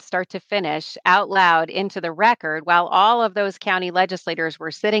end, start to finish out loud into the record while all of those county legislators were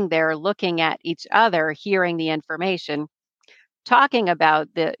sitting there looking at each other, hearing the information, talking about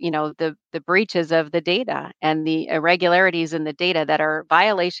the breaches of the data and the irregularities in the data that are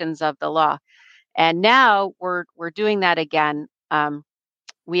violations of the law. And now we're doing that again.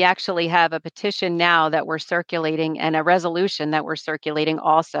 We actually have a petition now that we're circulating and a resolution that we're circulating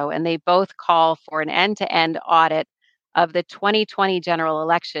also, and they both call for an end-to-end audit of the 2020 general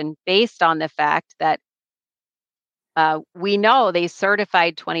election based on the fact that we know they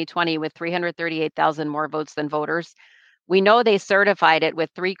certified 2020 with 338,000 more votes than voters. We know they certified it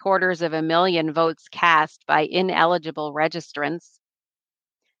with 750,000 votes cast by ineligible registrants.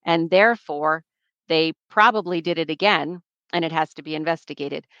 And therefore, they probably did it again, and it has to be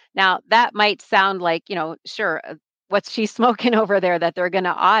investigated. Now, that might sound like, sure, what's she smoking over there that they're going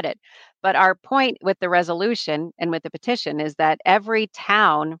to audit? But our point with the resolution and with the petition is that every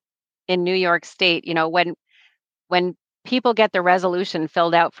town in New York State, when people get the resolution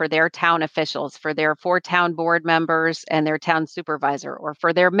filled out for their town officials, for their 4 town board members and their town supervisor, or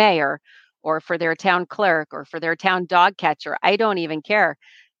for their mayor, or for their town clerk, or for their town dog catcher, I don't even care.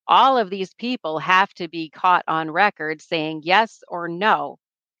 All of these people have to be caught on record saying yes or no.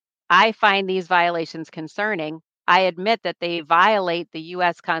 I find these violations concerning. I admit that they violate the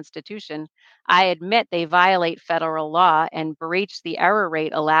U.S. Constitution. I admit they violate federal law and breach the error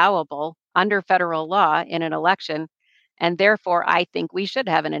rate allowable under federal law in an election. And therefore, I think we should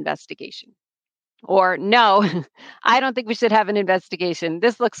have an investigation. Or no, I don't think we should have an investigation.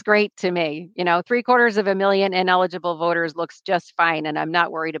 This looks great to me. 750,000 ineligible voters looks just fine, and I'm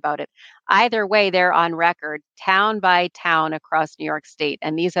not worried about it. Either way, they're on record, town by town across New York State,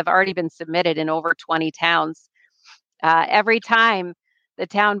 and these have already been submitted in over 20 towns. Every time the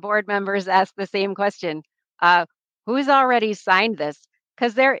town board members ask the same question, who's already signed this?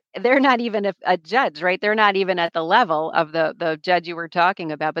 Because they're not even a judge, right? They're not even at the level of the judge you were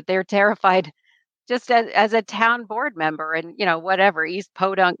talking about, but they're terrified just as a town board member in, whatever, East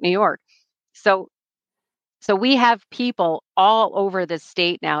Podunk, New York. So we have people all over the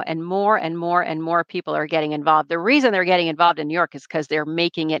state now, and more and more and more people are getting involved. The reason they're getting involved in New York is because they're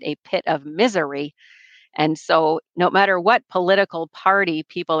making it a pit of misery. And so no matter what political party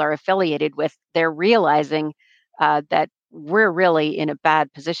people are affiliated with, they're realizing that we're really in a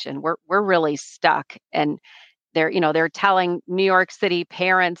bad position. We're really stuck. And they're telling New York City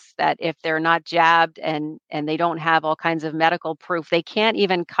parents that if they're not jabbed and they don't have all kinds of medical proof, they can't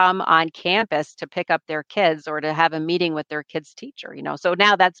even come on campus to pick up their kids or to have a meeting with their kid's teacher. So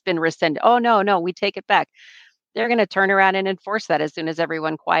now that's been rescinded. Oh, no, we take it back. They're going to turn around and enforce that as soon as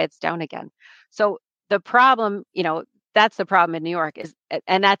everyone quiets down again. So the problem, that's the problem in New York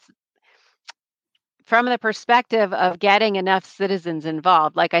and that's from the perspective of getting enough citizens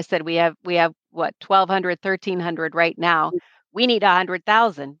involved. Like I said, we have what, 1,200, 1,300 right now. We need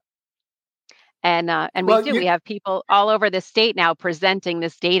 100,000. And we have people all over the state now presenting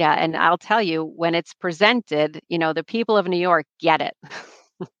this data. And I'll tell you, when it's presented, the people of New York get it.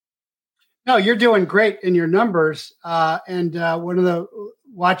 No, you're doing great in your numbers. And one of the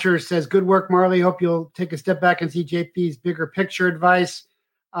watchers says, "Good work, Marley. Hope you'll take a step back and see JP's bigger picture advice."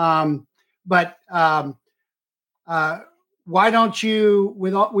 But why don't you,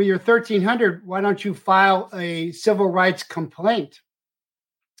 with your 1,300, why don't you file a civil rights complaint?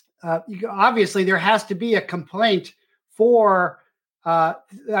 Obviously, there has to be a complaint for,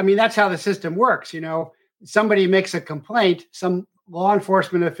 that's how the system works. Somebody makes a complaint, some law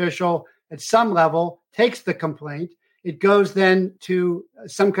enforcement official at some level takes the complaint. It goes then to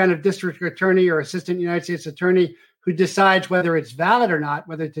some kind of district attorney or assistant United States attorney who decides whether it's valid or not,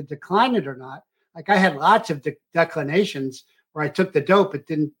 whether to decline it or not. Like I had lots of declinations where I took the dope. It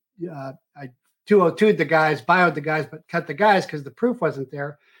didn't, I 202'd the guys, bio'd the guys, but cut the guys because the proof wasn't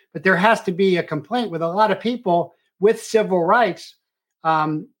there. But there has to be a complaint with a lot of people with civil rights.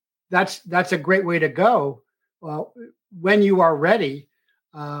 That's a great way to go when you are ready.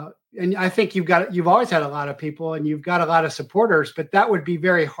 And I think you've always had a lot of people and you've got a lot of supporters, but that would be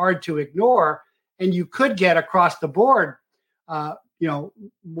very hard to ignore. And you could get across the board,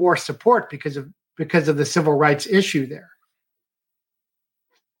 more support because of the civil rights issue there.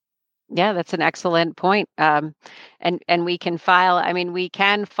 Yeah, that's an excellent point. And we can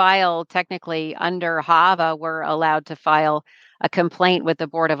file technically under HAVA. We're allowed to file a complaint with the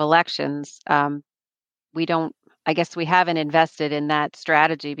Board of Elections. We don't I guess we haven't invested in that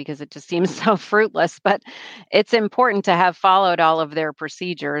strategy because it just seems so fruitless. But it's important to have followed all of their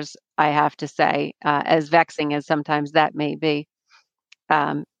procedures, I have to say, as vexing as sometimes that may be,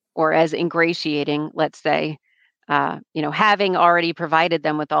 or as ingratiating, let's say. Having already provided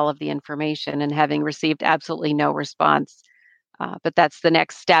them with all of the information and having received absolutely no response. But that's the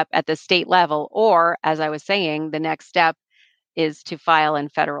next step at the state level. Or, as I was saying, the next step is to file in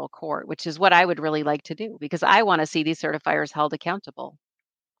federal court, which is what I would really like to do because I want to see these certifiers held accountable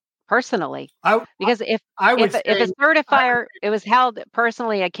personally. Because if a certifier it was held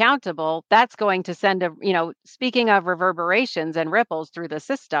personally accountable, that's going to send speaking of reverberations and ripples through the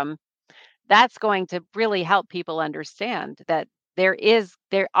system, that's going to really help people understand that they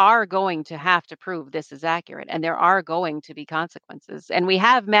are going to have to prove this is accurate and there are going to be consequences. And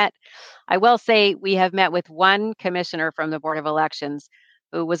I will say we have met with one commissioner from the Board of Elections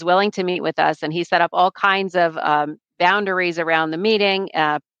who was willing to meet with us, and he set up all kinds of boundaries around the meeting,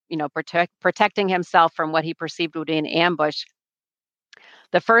 protecting himself from what he perceived would be an ambush.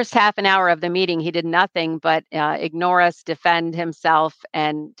 The first half an hour of the meeting, he did nothing but ignore us, defend himself,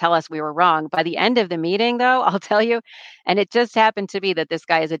 and tell us we were wrong. By the end of the meeting, though, I'll tell you, and it just happened to be that this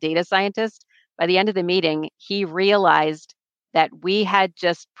guy is a data scientist. By the end of the meeting, he realized that we had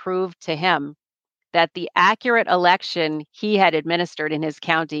just proved to him that the accurate election he had administered in his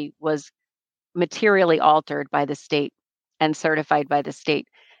county was materially altered by the state and certified by the state.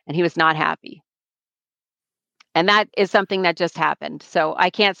 And he was not happy. And that is something that just happened. So I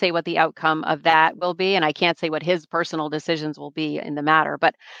can't say what the outcome of that will be, and I can't say what his personal decisions will be in the matter.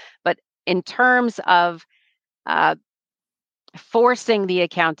 But in terms of forcing the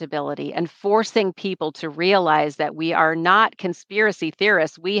accountability and forcing people to realize that we are not conspiracy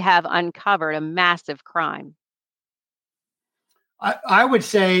theorists, we have uncovered a massive crime. I would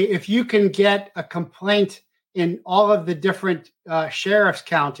say if you can get a complaint in all of the different sheriff's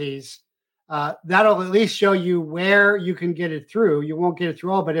counties, that'll at least show you where you can get it through. You won't get it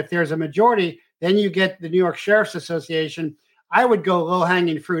through all, but if there's a majority, then you get the New York Sheriff's Association. I would go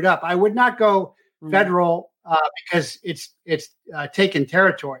low-hanging fruit up. I would not go federal because it's taken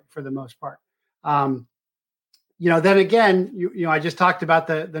territory for the most part. Then again, I just talked about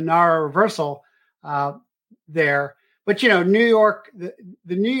the NARA reversal there, but New York, the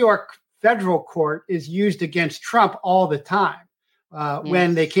New York federal court is used against Trump all the time.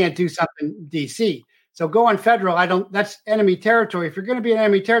 When they can't do something in DC. So going federal, that's enemy territory. If you're going to be in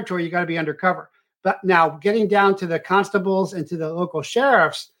enemy territory, you got to be undercover. But now getting down to the constables and to the local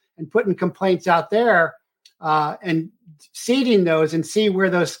sheriffs and putting complaints out there and seeding those and see where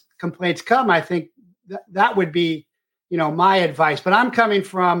those complaints come, I think that would be, my advice. But I'm coming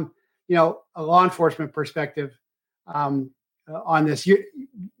from, a law enforcement perspective on this,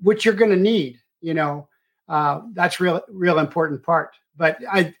 which you're going to need, that's real important part. But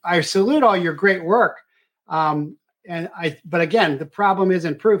I salute all your great work. But again, the problem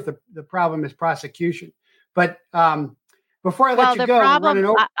isn't proof. The problem is prosecution. But before I let you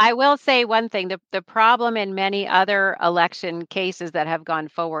go, I will say one thing. The problem in many other election cases that have gone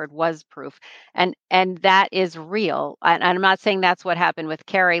forward was proof. And that is real. And I'm not saying that's what happened with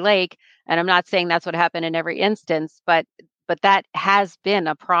Kari Lake. And I'm not saying that's what happened in every instance, but that has been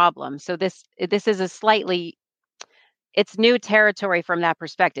a problem. So this is it's new territory from that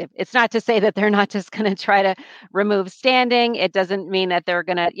perspective. It's not to say that they're not just going to try to remove standing. It doesn't mean that they're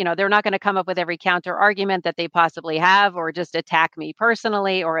going to, they're not going to come up with every counter argument that they possibly have, or just attack me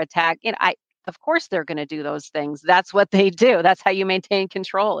personally, or attack, of course they're going to do those things. That's what they do. That's how you maintain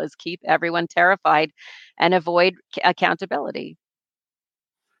control, is keep everyone terrified and avoid accountability.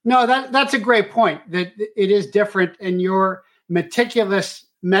 No, that's a great point, that it is different, and your meticulous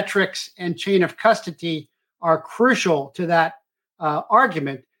metrics and chain of custody are crucial to that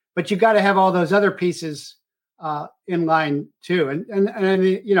argument, but you got to have all those other pieces in line too. And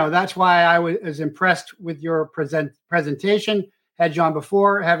that's why I was impressed with your presentation. Had you on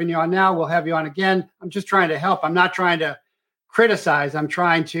before, having you on now, we'll have you on again. I'm just trying to help. I'm not trying to criticize. I'm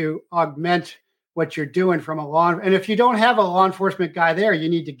trying to augment what you're doing from and if you don't have a law enforcement guy there, you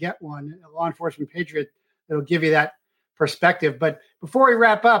need to get one, a law enforcement patriot that'll give you that perspective. But before we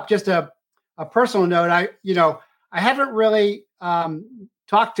wrap up, just a personal note, I haven't really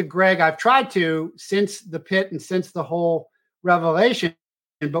talked to Greg. I've tried to since the pit and since the whole revelation.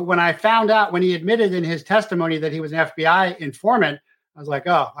 But when I found out, when he admitted in his testimony that he was an FBI informant, I was like,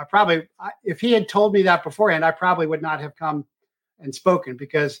 if he had told me that beforehand, I probably would not have come and spoken,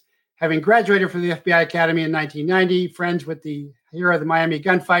 because having graduated from the FBI Academy in 1990, friends with the hero of the Miami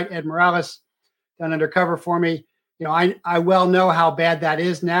gunfight, Ed Morales, done undercover for me. I well know how bad that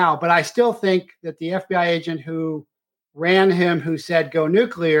is now, but I still think that the FBI agent who ran him, who said go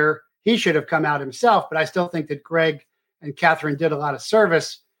nuclear, he should have come out himself. But I still think that Greg and Catherine did a lot of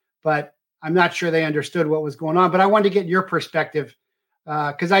service, but I'm not sure they understood what was going on. But I wanted to get your perspective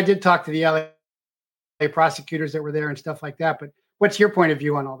because I did talk to the LA prosecutors that were there and stuff like that. But what's your point of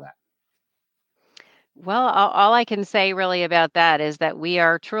view on all that? Well, all I can say really about that is that we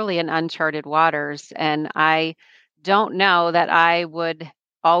are truly in uncharted waters. And I don't know that I would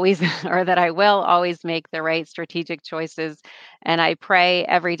always or that I will always make the right strategic choices. And I pray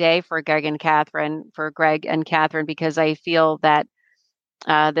every day for Greg and Catherine, because I feel that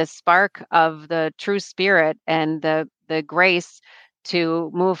the spark of the true spirit and the grace to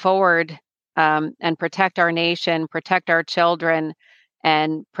move forward and protect our nation, protect our children,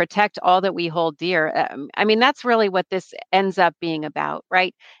 and protect all that we hold dear. I mean, that's really what this ends up being about,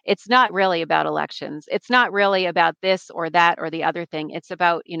 right? It's not really about elections. It's not really about this or that or the other thing. It's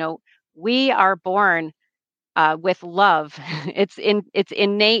about, we are born with love. It's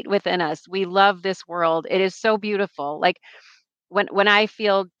innate within us. We love this world. It is so beautiful. Like when I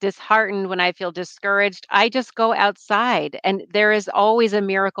feel disheartened, when I feel discouraged, I just go outside and there is always a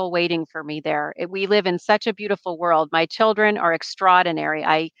miracle waiting for me there. We live in such a beautiful world. My children are extraordinary.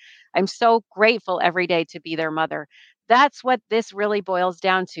 I'm so grateful every day to be their mother. That's what this really boils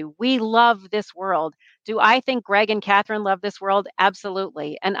down to. We love this world. Do I think Greg and Catherine love this world?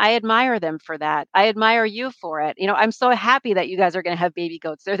 Absolutely. And I admire them for that. I admire you for it. I'm so happy that you guys are going to have baby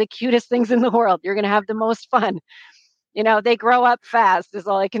goats. They're the cutest things in the world. You're going to have the most fun. They grow up fast is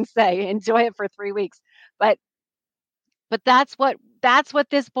all I can say. Enjoy it for 3 weeks. But that's what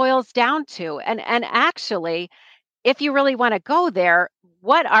this boils down to. And actually, if you really want to go there,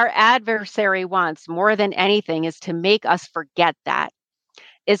 what our adversary wants more than anything is to make us forget that,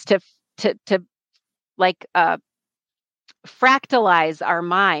 is to like fractalize our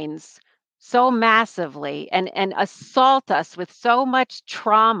minds so massively and assault us with so much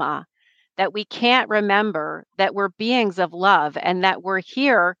trauma that we can't remember that we're beings of love and that we're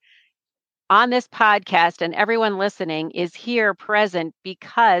here on this podcast, and everyone listening is here present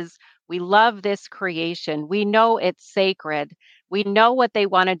because we love this creation. We know it's sacred. We know what they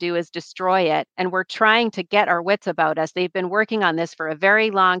want to do is destroy it, and we're trying to get our wits about us. They've been working on this for a very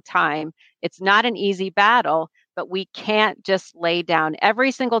long time. It's not an easy battle, but we can't just lay down.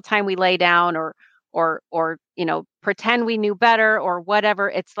 Every single time we lay down or pretend we knew better or whatever,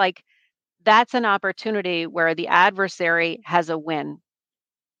 it's like that's an opportunity where the adversary has a win.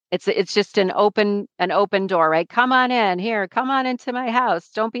 It's just an open door, right? Come on in here. Come on into my house.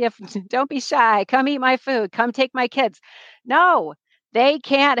 Don't be shy. Come eat my food. Come take my kids. No, they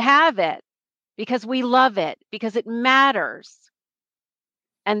can't have it because we love it, because it matters.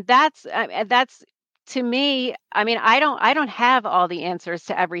 And that's to me, I mean, I don't have all the answers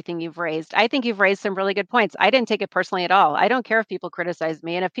to everything you've raised. I think you've raised some really good points. I didn't take it personally at all. I don't care if people criticize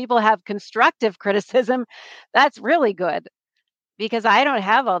me. And if people have constructive criticism, that's really good because I don't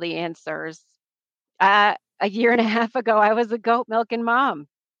have all the answers. A year and a half ago, I was a goat milking mom,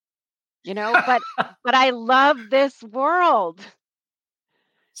 but I love this world.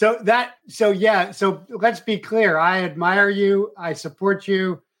 So let's be clear. I admire you. I support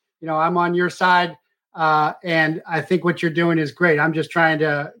you. I'm on your side. And I think what you're doing is great. I'm just trying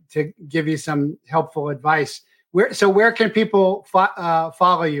to give you some helpful advice. Where can people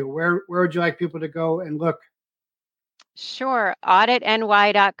follow you? Where would you like people to go and look? Sure.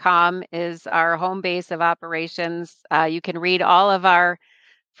 auditny.com is our home base of operations. You can read all of our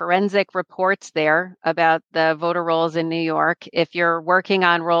forensic reports there about the voter rolls in New York. If you're working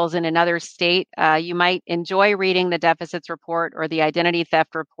on rolls in another state, you might enjoy reading the deficits report or the identity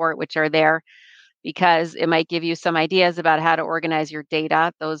theft report, which are there, because it might give you some ideas about how to organize your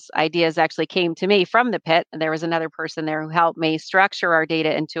data. Those ideas actually came to me from the pit, and there was another person there who helped me structure our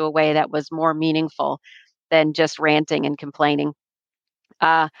data into a way that was more meaningful than just ranting and complaining.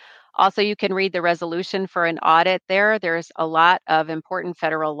 Also, you can read the resolution for an audit there. There's a lot of important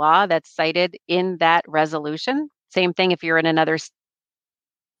federal law that's cited in that resolution. Same thing if you're in another.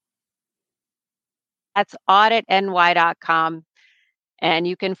 That's auditny.com. And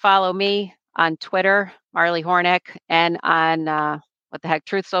you can follow me on Twitter, Marley Hornick, and on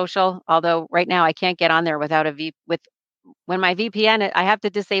Truth Social. Although right now I can't get on there without when my VPN, I have to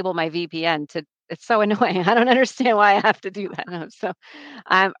disable my VPN it's so annoying. I don't understand why I have to do that. So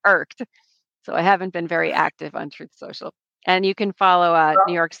I'm irked. So I haven't been very active on Truth Social. And you can follow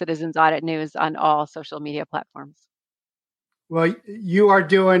New York Citizens Audit News on all social media platforms. Well, you are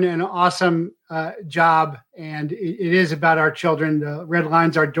doing an awesome job, and it is about our children. The red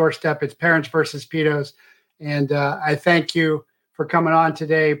line's our doorstep. It's parents versus pedos. And I thank you for coming on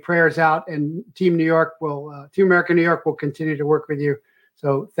today. Prayers out, and Team America New York will continue to work with you.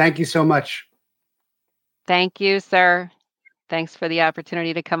 So thank you so much. Thank you, sir. Thanks for the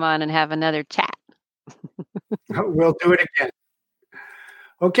opportunity to come on and have another chat. We'll do it again.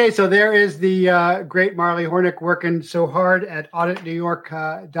 Okay, so there is the great Marley Hornick working so hard at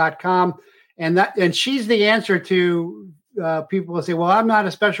auditnewyork.com. And she's the answer to people who say, well, I'm not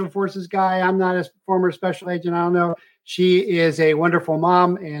a special forces guy. I'm not a former special agent. I don't know. She is a wonderful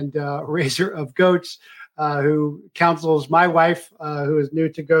mom and raiser of goats who counsels my wife, who is new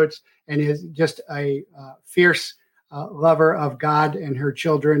to goats, and is just a fierce lover of God and her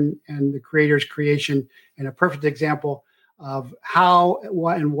children and the Creator's creation, and a perfect example of how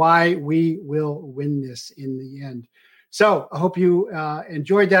and why we will win this in the end. So I hope you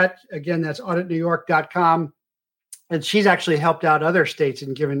enjoyed that. Again, that's auditnewyork.com. And she's actually helped out other states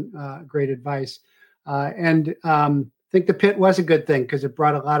and given great advice. And I think the pit was a good thing because it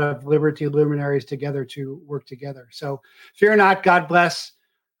brought a lot of liberty luminaries together to work together. So fear not, God bless.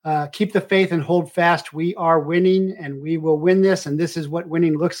 Keep the faith and hold fast. We are winning and we will win this. And this is what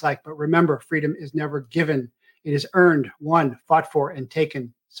winning looks like. But remember, freedom is never given. It is earned, won, fought for, and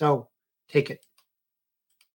taken. So take it.